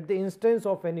at the instance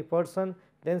of any person,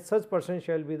 then such person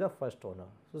shall be the first owner.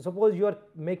 So, suppose you are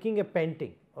making a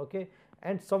painting, okay,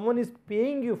 and someone is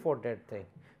paying you for that thing,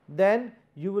 then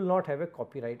you will not have a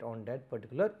copyright on that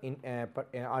particular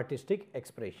artistic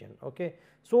expression. Okay.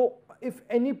 So, if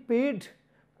any paid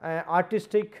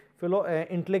artistic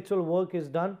intellectual work is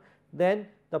done, then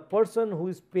the person who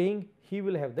is paying, he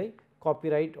will have the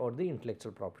copyright or the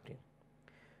intellectual property.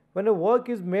 When a work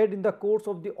is made in the course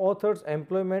of the author's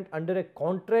employment under a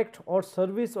contract or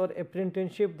service or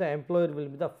apprenticeship, the employer will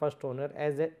be the first owner,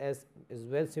 as is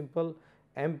very simple.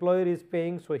 Employer is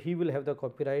paying, so he will have the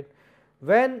copyright.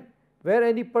 Where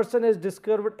any person has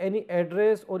discovered any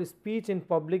address or speech in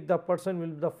public, the person will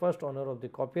be the first owner of the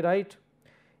copyright.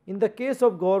 In the case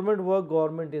of government work,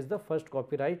 government is the first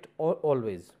copyright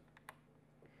always.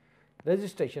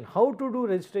 Registration: how to do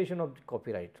registration of the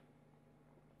copyright?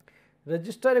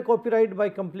 Register a copyright by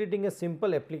completing a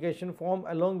simple application form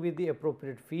along with the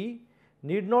appropriate fee.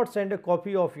 Need not send a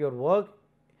copy of your work.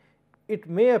 It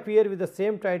may appear with the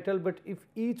same title, but if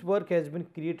each work has been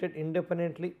created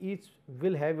independently, each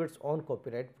will have its own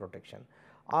copyright protection.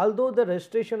 Although the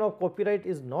registration of copyright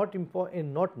is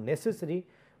not necessary,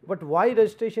 but why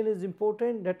registration is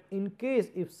important? That in case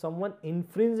if someone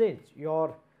infringes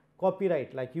your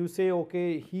copyright, like you say,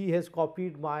 okay, he has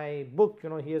copied my book,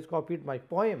 he has copied my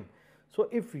poem. So,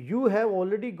 if you have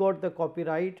already got the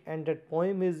copyright and that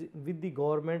poem is with the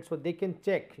government, so they can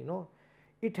check,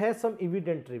 it has some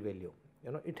evidentiary value,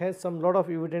 it has some lot of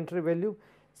evidentiary value.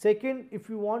 Second, if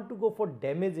you want to go for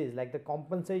damages like the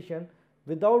compensation,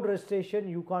 without registration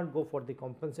you can't go for the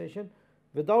compensation.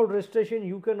 Without registration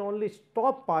you can only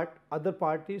stop other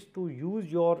parties to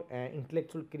use your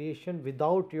intellectual creation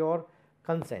without your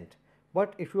consent.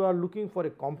 But if you are looking for a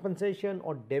compensation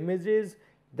or damages,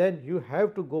 then you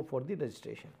have to go for the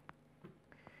registration.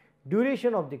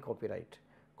 Duration of the copyright: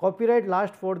 copyright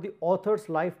lasts for the author's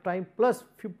lifetime plus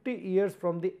 50 years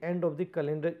from the end of the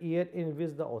calendar year in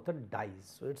which the author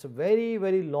dies. So, it is a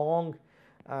very long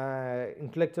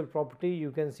intellectual property.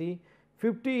 You can see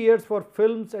 50 years for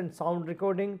films and sound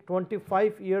recording,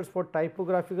 25 years for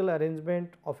typographical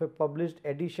arrangement of a published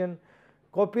edition.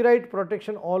 Copyright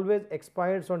protection always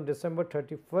expires on December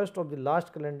 31st of the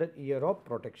last calendar year of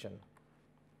protection.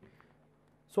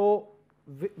 So,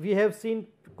 we have seen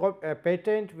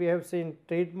patent, we have seen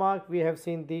trademark, we have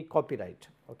seen the copyright.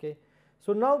 Okay.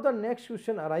 So, now the next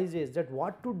question arises that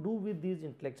what to do with these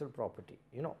intellectual property,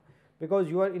 because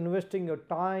you are investing your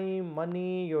time,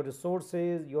 money, your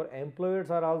resources, your employers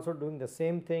are also doing the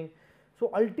same thing. So,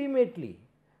 ultimately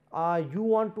you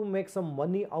want to make some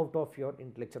money out of your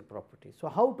intellectual property. So,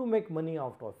 how to make money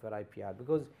out of your IPR?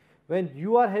 Because when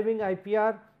you are having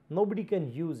IPR, nobody can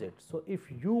use it. So,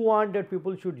 if you want that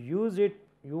people should use it,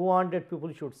 you want that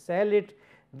people should sell it,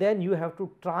 then you have to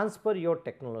transfer your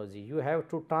technology, you have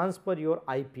to transfer your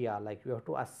IPR, like you have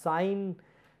to assign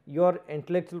your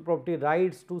intellectual property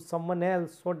rights to someone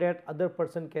else, so that other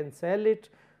person can sell it,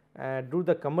 do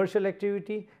the commercial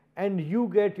activity, and you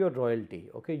get your royalty.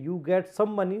 Okay, you get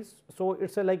some monies. So, it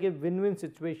is like a win-win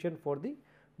situation for the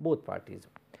both parties.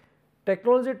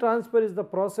 Technology transfer is the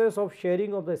process of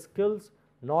sharing of the skills,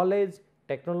 knowledge,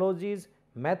 technologies,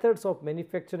 methods of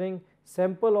manufacturing,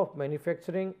 sample of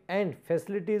manufacturing and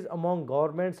facilities among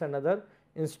governments and other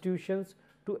institutions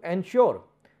to ensure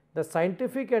the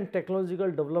scientific and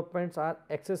technological developments are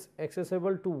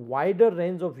accessible to wider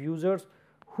range of users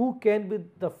who can be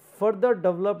the further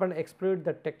develop and exploit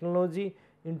the technology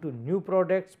into new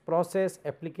products, process,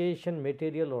 application,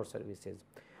 material or services.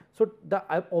 So, the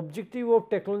objective of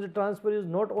technology transfer is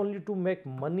not only to make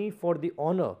money for the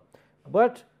owner,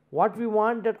 but what we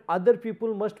want that other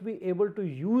people must be able to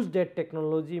use that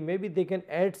technology. Maybe they can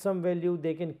add some value,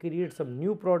 they can create some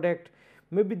new product,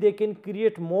 maybe they can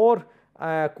create more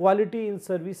quality in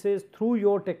services through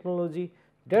your technology.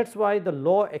 That is why the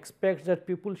law expects that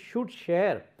people should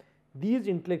share these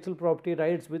intellectual property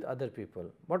rights with other people,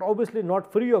 but obviously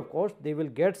not free, of course, they will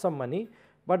get some money,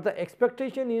 but the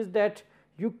expectation is that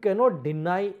you cannot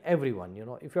deny everyone.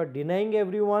 If you are denying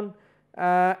everyone,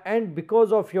 and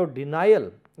because of your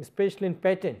denial, especially in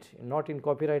patent, not in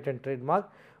copyright and trademark,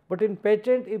 but in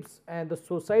patent, if the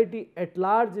society at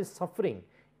large is suffering,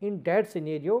 in that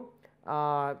scenario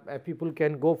people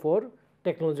can go for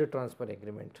technology transfer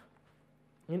agreement.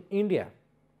 In India,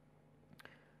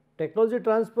 technology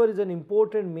transfer is an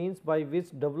important means by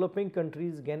which developing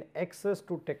countries gain access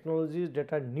to technologies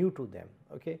that are new to them.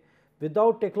 Okay.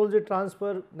 Without technology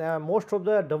transfer, most of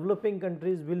the developing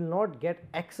countries will not get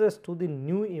access to the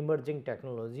new emerging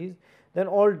technologies. Then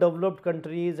all developed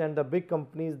countries and the big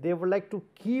companies, they would like to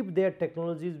keep their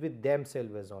technologies with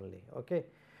themselves only. Okay.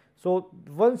 So,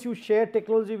 once you share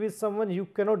technology with someone, you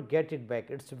cannot get it back,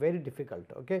 it is very difficult.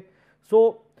 Okay.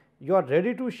 So, you are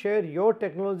ready to share your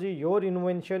technology, your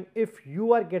invention, if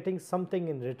you are getting something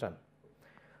in return.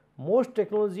 Most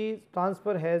technology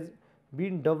transfer has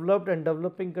been developed and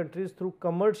developing countries through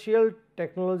commercial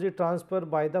technology transfer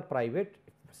by the private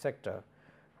sector.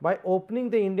 By opening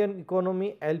the Indian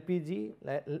economy, LPG,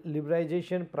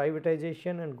 liberalization,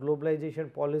 privatization and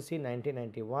globalization policy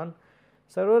 1991,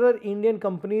 several Indian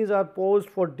companies are poised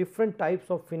for different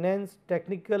types of finance,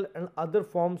 technical and other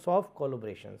forms of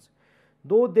collaborations.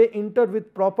 Though they enter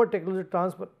with proper technology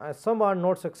transfer, some are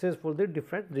not successful for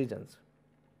different reasons.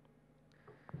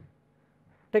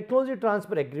 Technology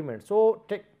transfer agreement. So,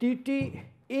 TTA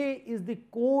is the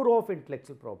core of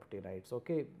intellectual property rights,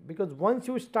 okay, because once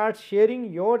you start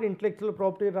sharing your intellectual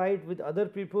property right with other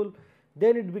people,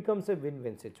 then it becomes a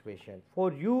win-win situation.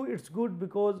 For you, it is good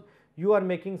because you are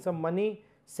making some money.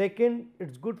 Second, it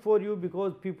is good for you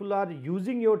because people are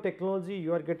using your technology,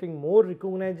 you are getting more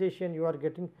recognition, you are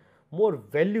getting more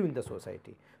value in the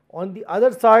society. On the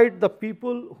other side, the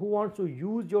people who want to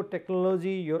use your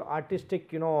technology, your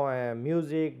artistic,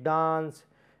 music, dance,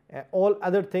 all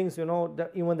other things,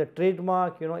 even the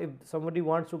trademark, if somebody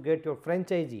wants to get your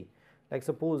franchisee, like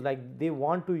suppose like they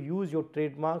want to use your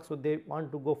trademark, so they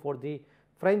want to go for the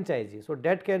franchisee. So,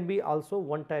 that can be also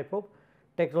one type of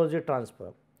technology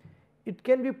transfer. It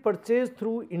can be purchased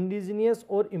through indigenous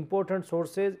or imported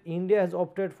sources. India has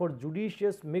opted for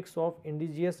judicious mix of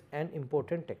indigenous and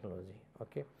imported technology.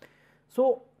 Okay.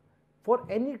 So, for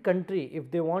any country, if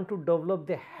they want to develop,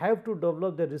 they have to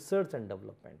develop the research and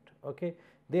development. Okay.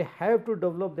 They have to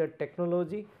develop their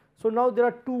technology. So, now there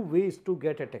are two ways to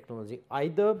get a technology.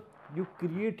 Either you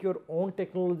create your own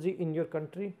technology in your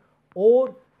country,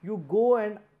 or you go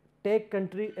and take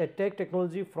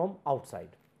technology from outside.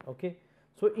 Okay.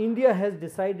 So, India has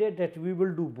decided that we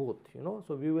will do both,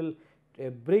 So, we will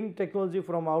bring technology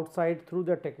from outside through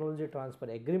the technology transfer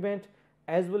agreement,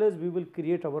 as well as we will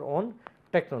create our own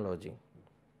technology.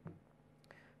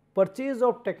 Purchase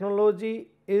of technology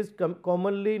is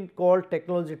commonly called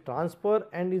technology transfer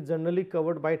and is generally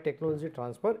covered by technology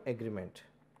transfer agreement.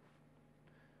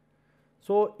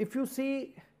 So, if you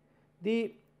see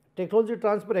the technology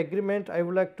transfer agreement, I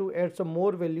would like to add some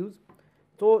more values.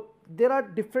 So, there are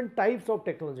different types of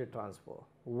technology transfer.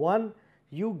 One,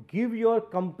 you give your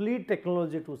complete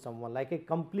technology to someone, like a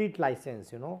complete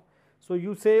license, So,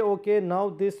 you say, okay, now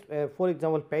this, for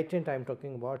example, patent I am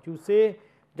talking about, you say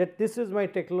that this is my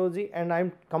technology and I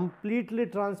am completely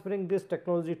transferring this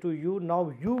technology to you.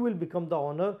 Now, you will become the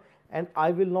owner and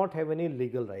I will not have any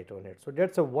legal right on it. So,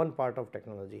 that is a one part of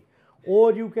technology.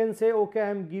 Or you can say, okay, I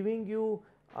am giving you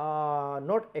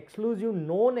not exclusive,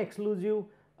 non-exclusive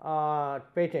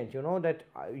patent, that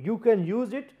you can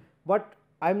use it, but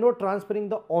I am not transferring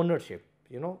the ownership,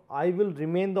 I will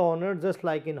remain the owner, just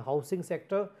like in housing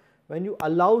sector, when you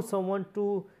allow someone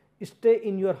to stay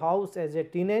in your house as a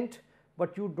tenant,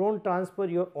 but you do not transfer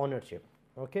your ownership.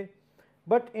 Okay.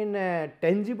 But in a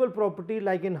tangible property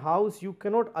like in house, you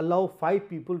cannot allow 5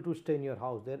 people to stay in your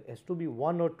house, there has to be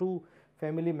 1 or 2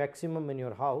 family maximum in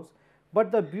your house.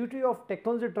 But the beauty of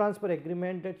technology transfer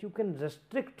agreement, that you can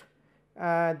restrict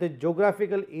the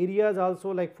geographical areas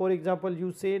also, like for example,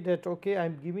 you say that okay, I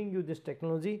am giving you this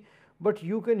technology, but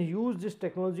you can use this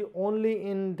technology only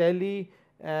in Delhi,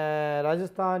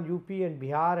 Rajasthan, UP and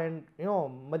Bihar and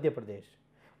Madhya Pradesh.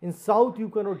 In south you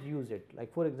cannot use it,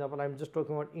 like for example, I am just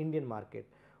talking about Indian market.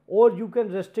 Or you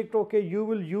can restrict, okay, you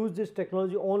will use this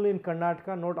technology only in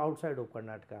Karnataka, not outside of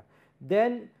Karnataka.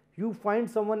 Then you find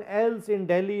someone else in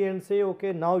Delhi and say,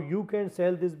 okay, now you can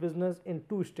sell this business in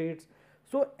 2 states.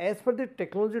 So, as per the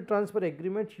technology transfer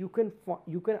agreement, you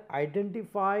can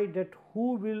identify that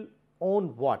who will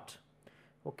own what.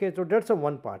 Okay, so that is a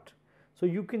one part. So,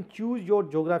 you can choose your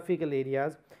geographical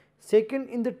areas. Second,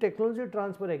 in the technology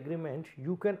transfer agreement,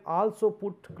 you can also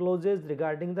put clauses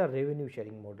regarding the revenue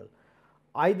sharing model.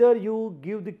 Either you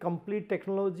give the complete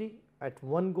technology at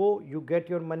one go you get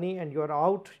your money and you are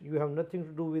out, you have nothing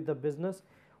to do with the business.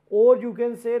 Or you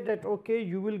can say that okay,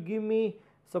 you will give me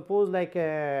suppose like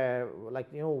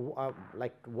like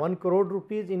 1 crore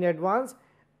rupees in advance,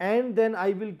 and then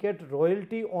I will get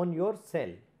royalty on your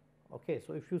sale. Okay,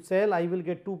 so if you sell, I will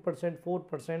get 2%,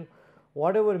 4%,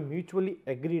 whatever mutually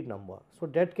agreed number. So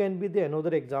that can be the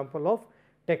another example of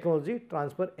technology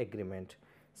transfer agreement.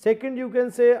 Second, you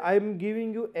can say I am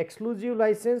giving you exclusive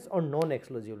license or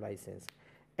non-exclusive license.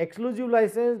 Exclusive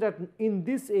license, that in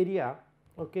this area,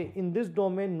 okay, in this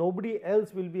domain nobody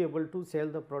else will be able to sell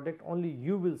the product, only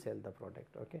you will sell the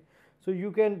product. Okay, so you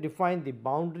can define the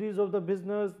boundaries of the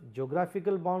business,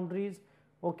 geographical boundaries,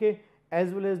 okay,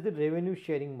 as well as the revenue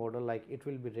sharing model, like it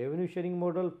will be revenue sharing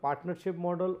model, partnership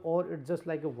model, or it's just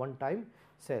like a one time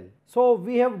sell. So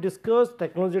we have discussed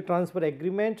technology transfer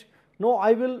agreement. Now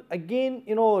I will again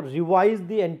revise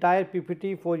the entire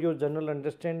PPT for your general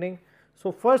understanding.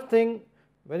 So first thing,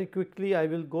 very quickly I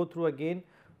will go through again,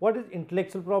 what is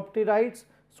intellectual property rights.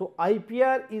 So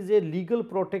IPR is a legal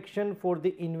protection for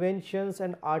the inventions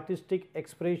and artistic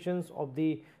expressions of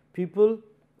the people.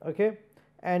 Okay,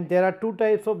 and there are two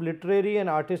types of literary and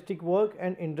artistic work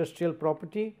and industrial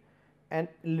property. And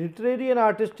literary and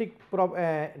artistic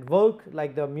work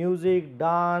like the music,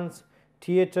 dance,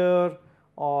 theater,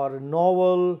 or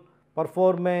novel,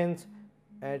 performance,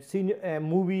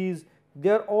 movies, they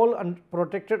are all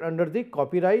protected under the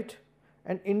copyright.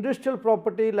 And industrial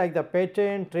property like the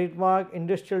patent, trademark,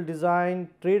 industrial design,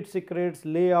 trade secrets,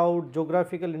 layout,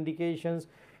 geographical indications,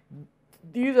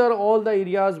 these are all the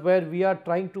areas where we are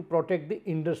trying to protect the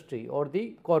industry or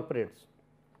the corporates.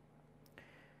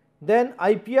 Then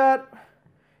IPR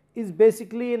is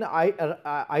basically an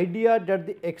idea that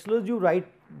the exclusive right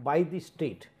by the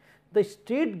state. The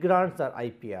state grants the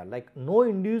IPR, like no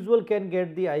individual can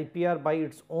get the IPR by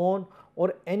its own,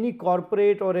 or any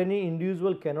corporate or any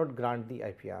individual cannot grant the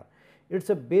IPR. It's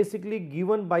basically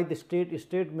given by the state.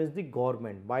 State means the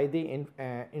government, by the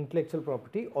intellectual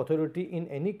property authority in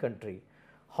any country.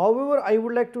 However, I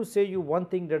would like to say you one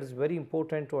thing that is very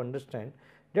important to understand,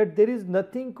 that there is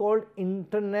nothing called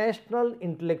international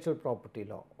intellectual property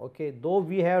law. Okay, though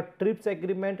we have TRIPS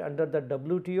agreement under the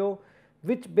WTO,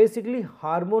 which basically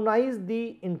harmonize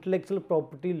the intellectual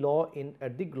property law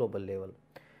at the global level.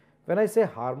 When I say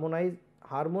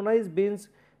harmonize means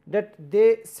that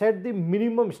they set the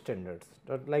minimum standards,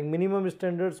 like minimum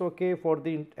standards, okay, for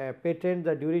the patent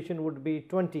the duration would be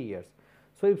 20 years.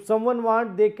 So if someone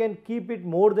want, they can keep it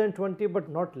more than 20 but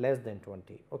not less than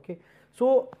 20. Okay,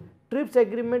 so TRIPS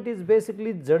agreement is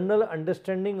basically general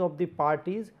understanding of the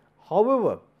parties.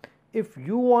 However, if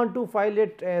you want to file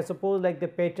it suppose like the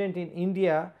patent in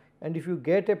India, and if you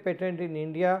get a patent in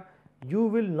India, you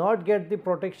will not get the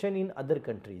protection in other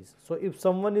countries. So if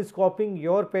someone is copying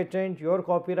your patent, your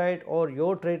copyright, or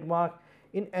your trademark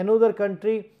in another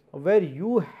country where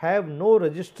you have no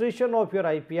registration of your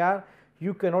IPR,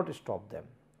 you cannot stop them.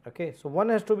 Okay, so one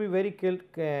has to be very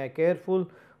careful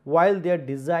while they are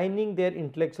designing their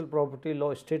intellectual property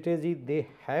law strategy. They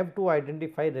have to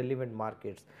identify relevant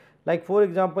markets. Like for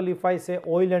example, if I say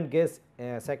oil and gas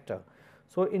sector,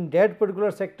 so in that particular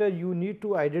sector you need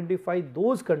to identify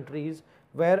those countries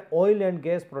where oil and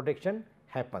gas protection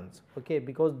happens. Okay,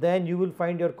 because then you will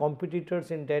find your competitors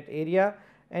in that area,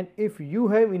 and if you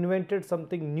have invented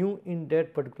something new in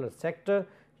that particular sector,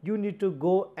 you need to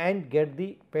go and get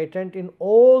the patent in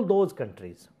all those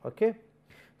countries. Okay,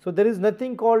 so there is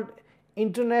nothing called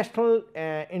international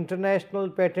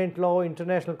patent law,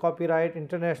 international copyright,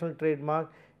 international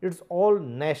trademark. It's all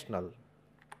national.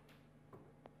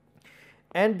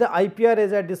 And the IPR,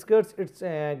 as I discussed, it's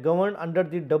governed under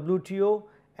the WTO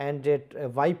and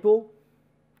WIPO,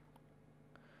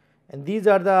 and these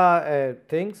are the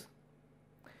things.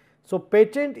 So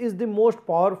patent is the most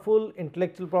powerful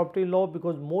intellectual property law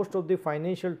because most of the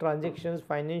financial transactions,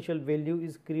 financial value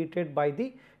is created by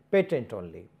the patent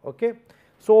only. Okay,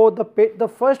 so the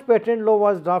first patent law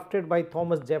was drafted by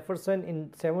Thomas Jefferson in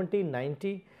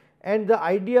 1790, and the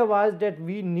idea was that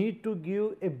we need to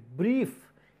give a brief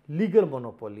legal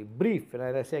monopoly, brief, and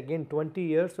I say again 20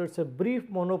 years, so it's a brief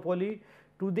monopoly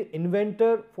to the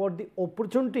inventor for the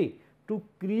opportunity to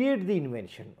create the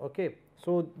invention. Okay,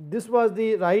 so this was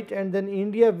the right. And then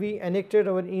India, we enacted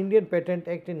our Indian Patent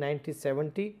Act in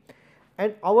 1970,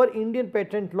 and our Indian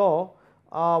patent law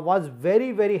was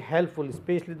very helpful,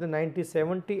 especially the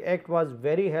 1970 Act was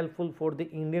very helpful for the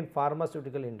Indian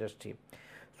pharmaceutical industry.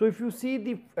 So if you see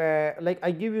the like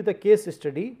I give you the case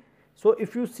study. So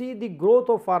if you see the growth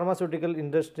of pharmaceutical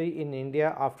industry in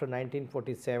India after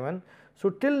 1947, so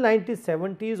till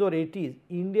 1970s or 80s,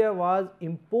 India was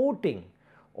importing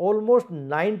almost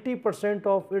 90%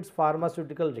 of its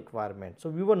pharmaceutical requirement. So,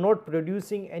 we were not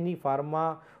producing any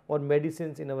pharma or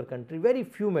medicines in our country, very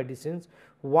few medicines.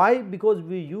 Why? Because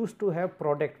we used to have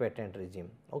product patent regime.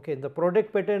 Okay, the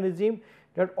product patent regime,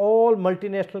 that all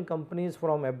multinational companies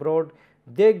from abroad,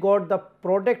 they got the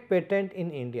product patent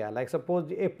in India, like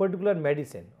suppose a particular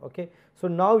medicine. Okay, so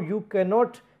now you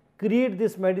cannot create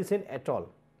this medicine at all.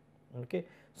 Okay.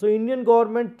 So, Indian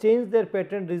government changed their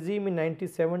patent regime in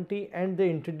 1970 and they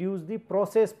introduced the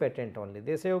process patent only.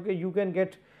 They say, okay, you can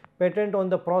get patent on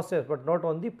the process, but not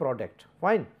on the product,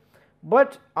 fine.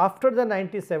 But after the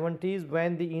 1970s,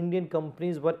 when the Indian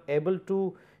companies were able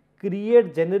to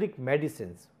create generic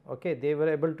medicines, okay, they were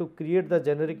able to create the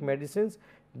generic medicines,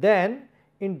 then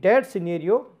in that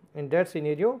scenario,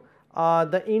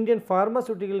 the Indian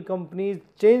pharmaceutical companies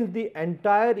changed the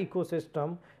entire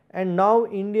ecosystem, and now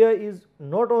India is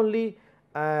not only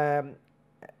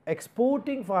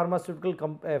exporting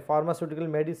pharmaceutical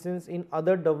medicines in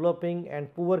other developing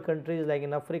and poor countries like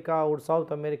in Africa or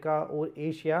South America or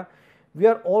Asia. We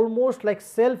are almost like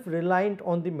self-reliant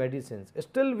on the medicines.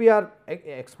 Still we are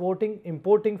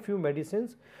importing few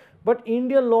medicines, but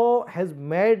Indian law has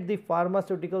made the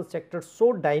pharmaceutical sector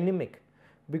so dynamic.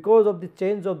 Because of the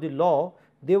change of the law,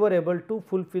 they were able to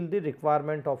fulfill the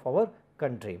requirement of our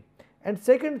country. And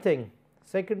second thing,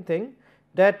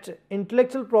 that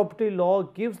intellectual property law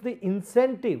gives the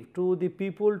incentive to the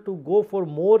people to go for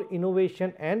more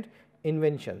innovation and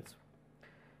inventions.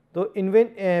 So,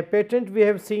 patent we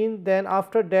have seen, then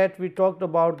after that we talked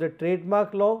about the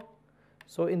trademark law.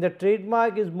 So, in the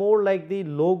trademark is more like the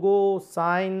logo,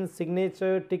 sign,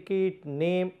 signature, ticket,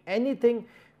 name, anything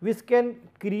which can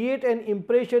create an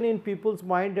impression in people's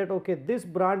mind that okay, this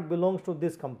brand belongs to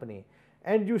this company,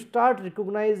 and you start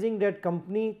recognizing that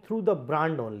company through the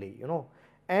brand only,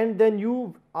 and then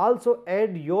you also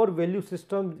add your value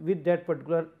system with that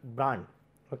particular brand.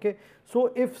 Okay.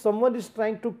 So, if someone is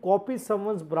trying to copy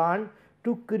someone's brand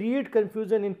to create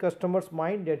confusion in customers'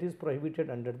 mind, that is prohibited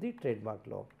under the trademark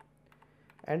law.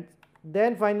 And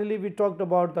then finally, we talked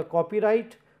about the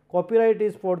copyright. Copyright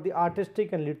is for the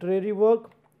artistic and literary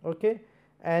work. Okay.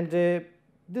 And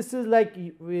this is like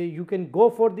you can go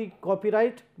for the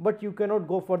copyright, but you cannot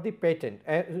go for the patent,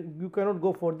 you cannot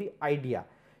go for the idea.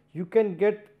 You can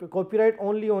get copyright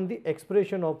only on the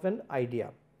expression of an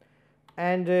idea.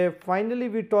 And finally,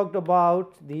 we talked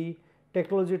about the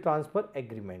technology transfer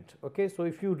agreement. Okay. So,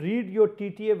 if you read your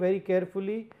TTA very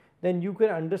carefully, then you can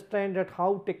understand that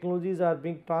how technologies are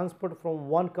being transferred from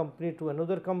one company to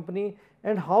another company,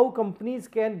 and how companies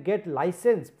can get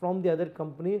license from the other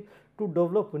company to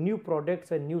develop new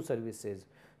products and new services.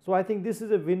 So, I think this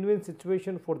is a win-win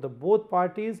situation for the both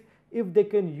parties if they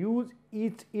can use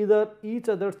each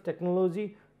other's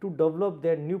technology to develop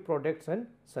their new products and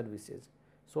services.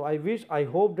 So, I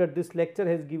hope that this lecture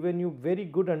has given you very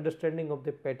good understanding of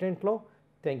the patent law.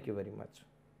 Thank you very much.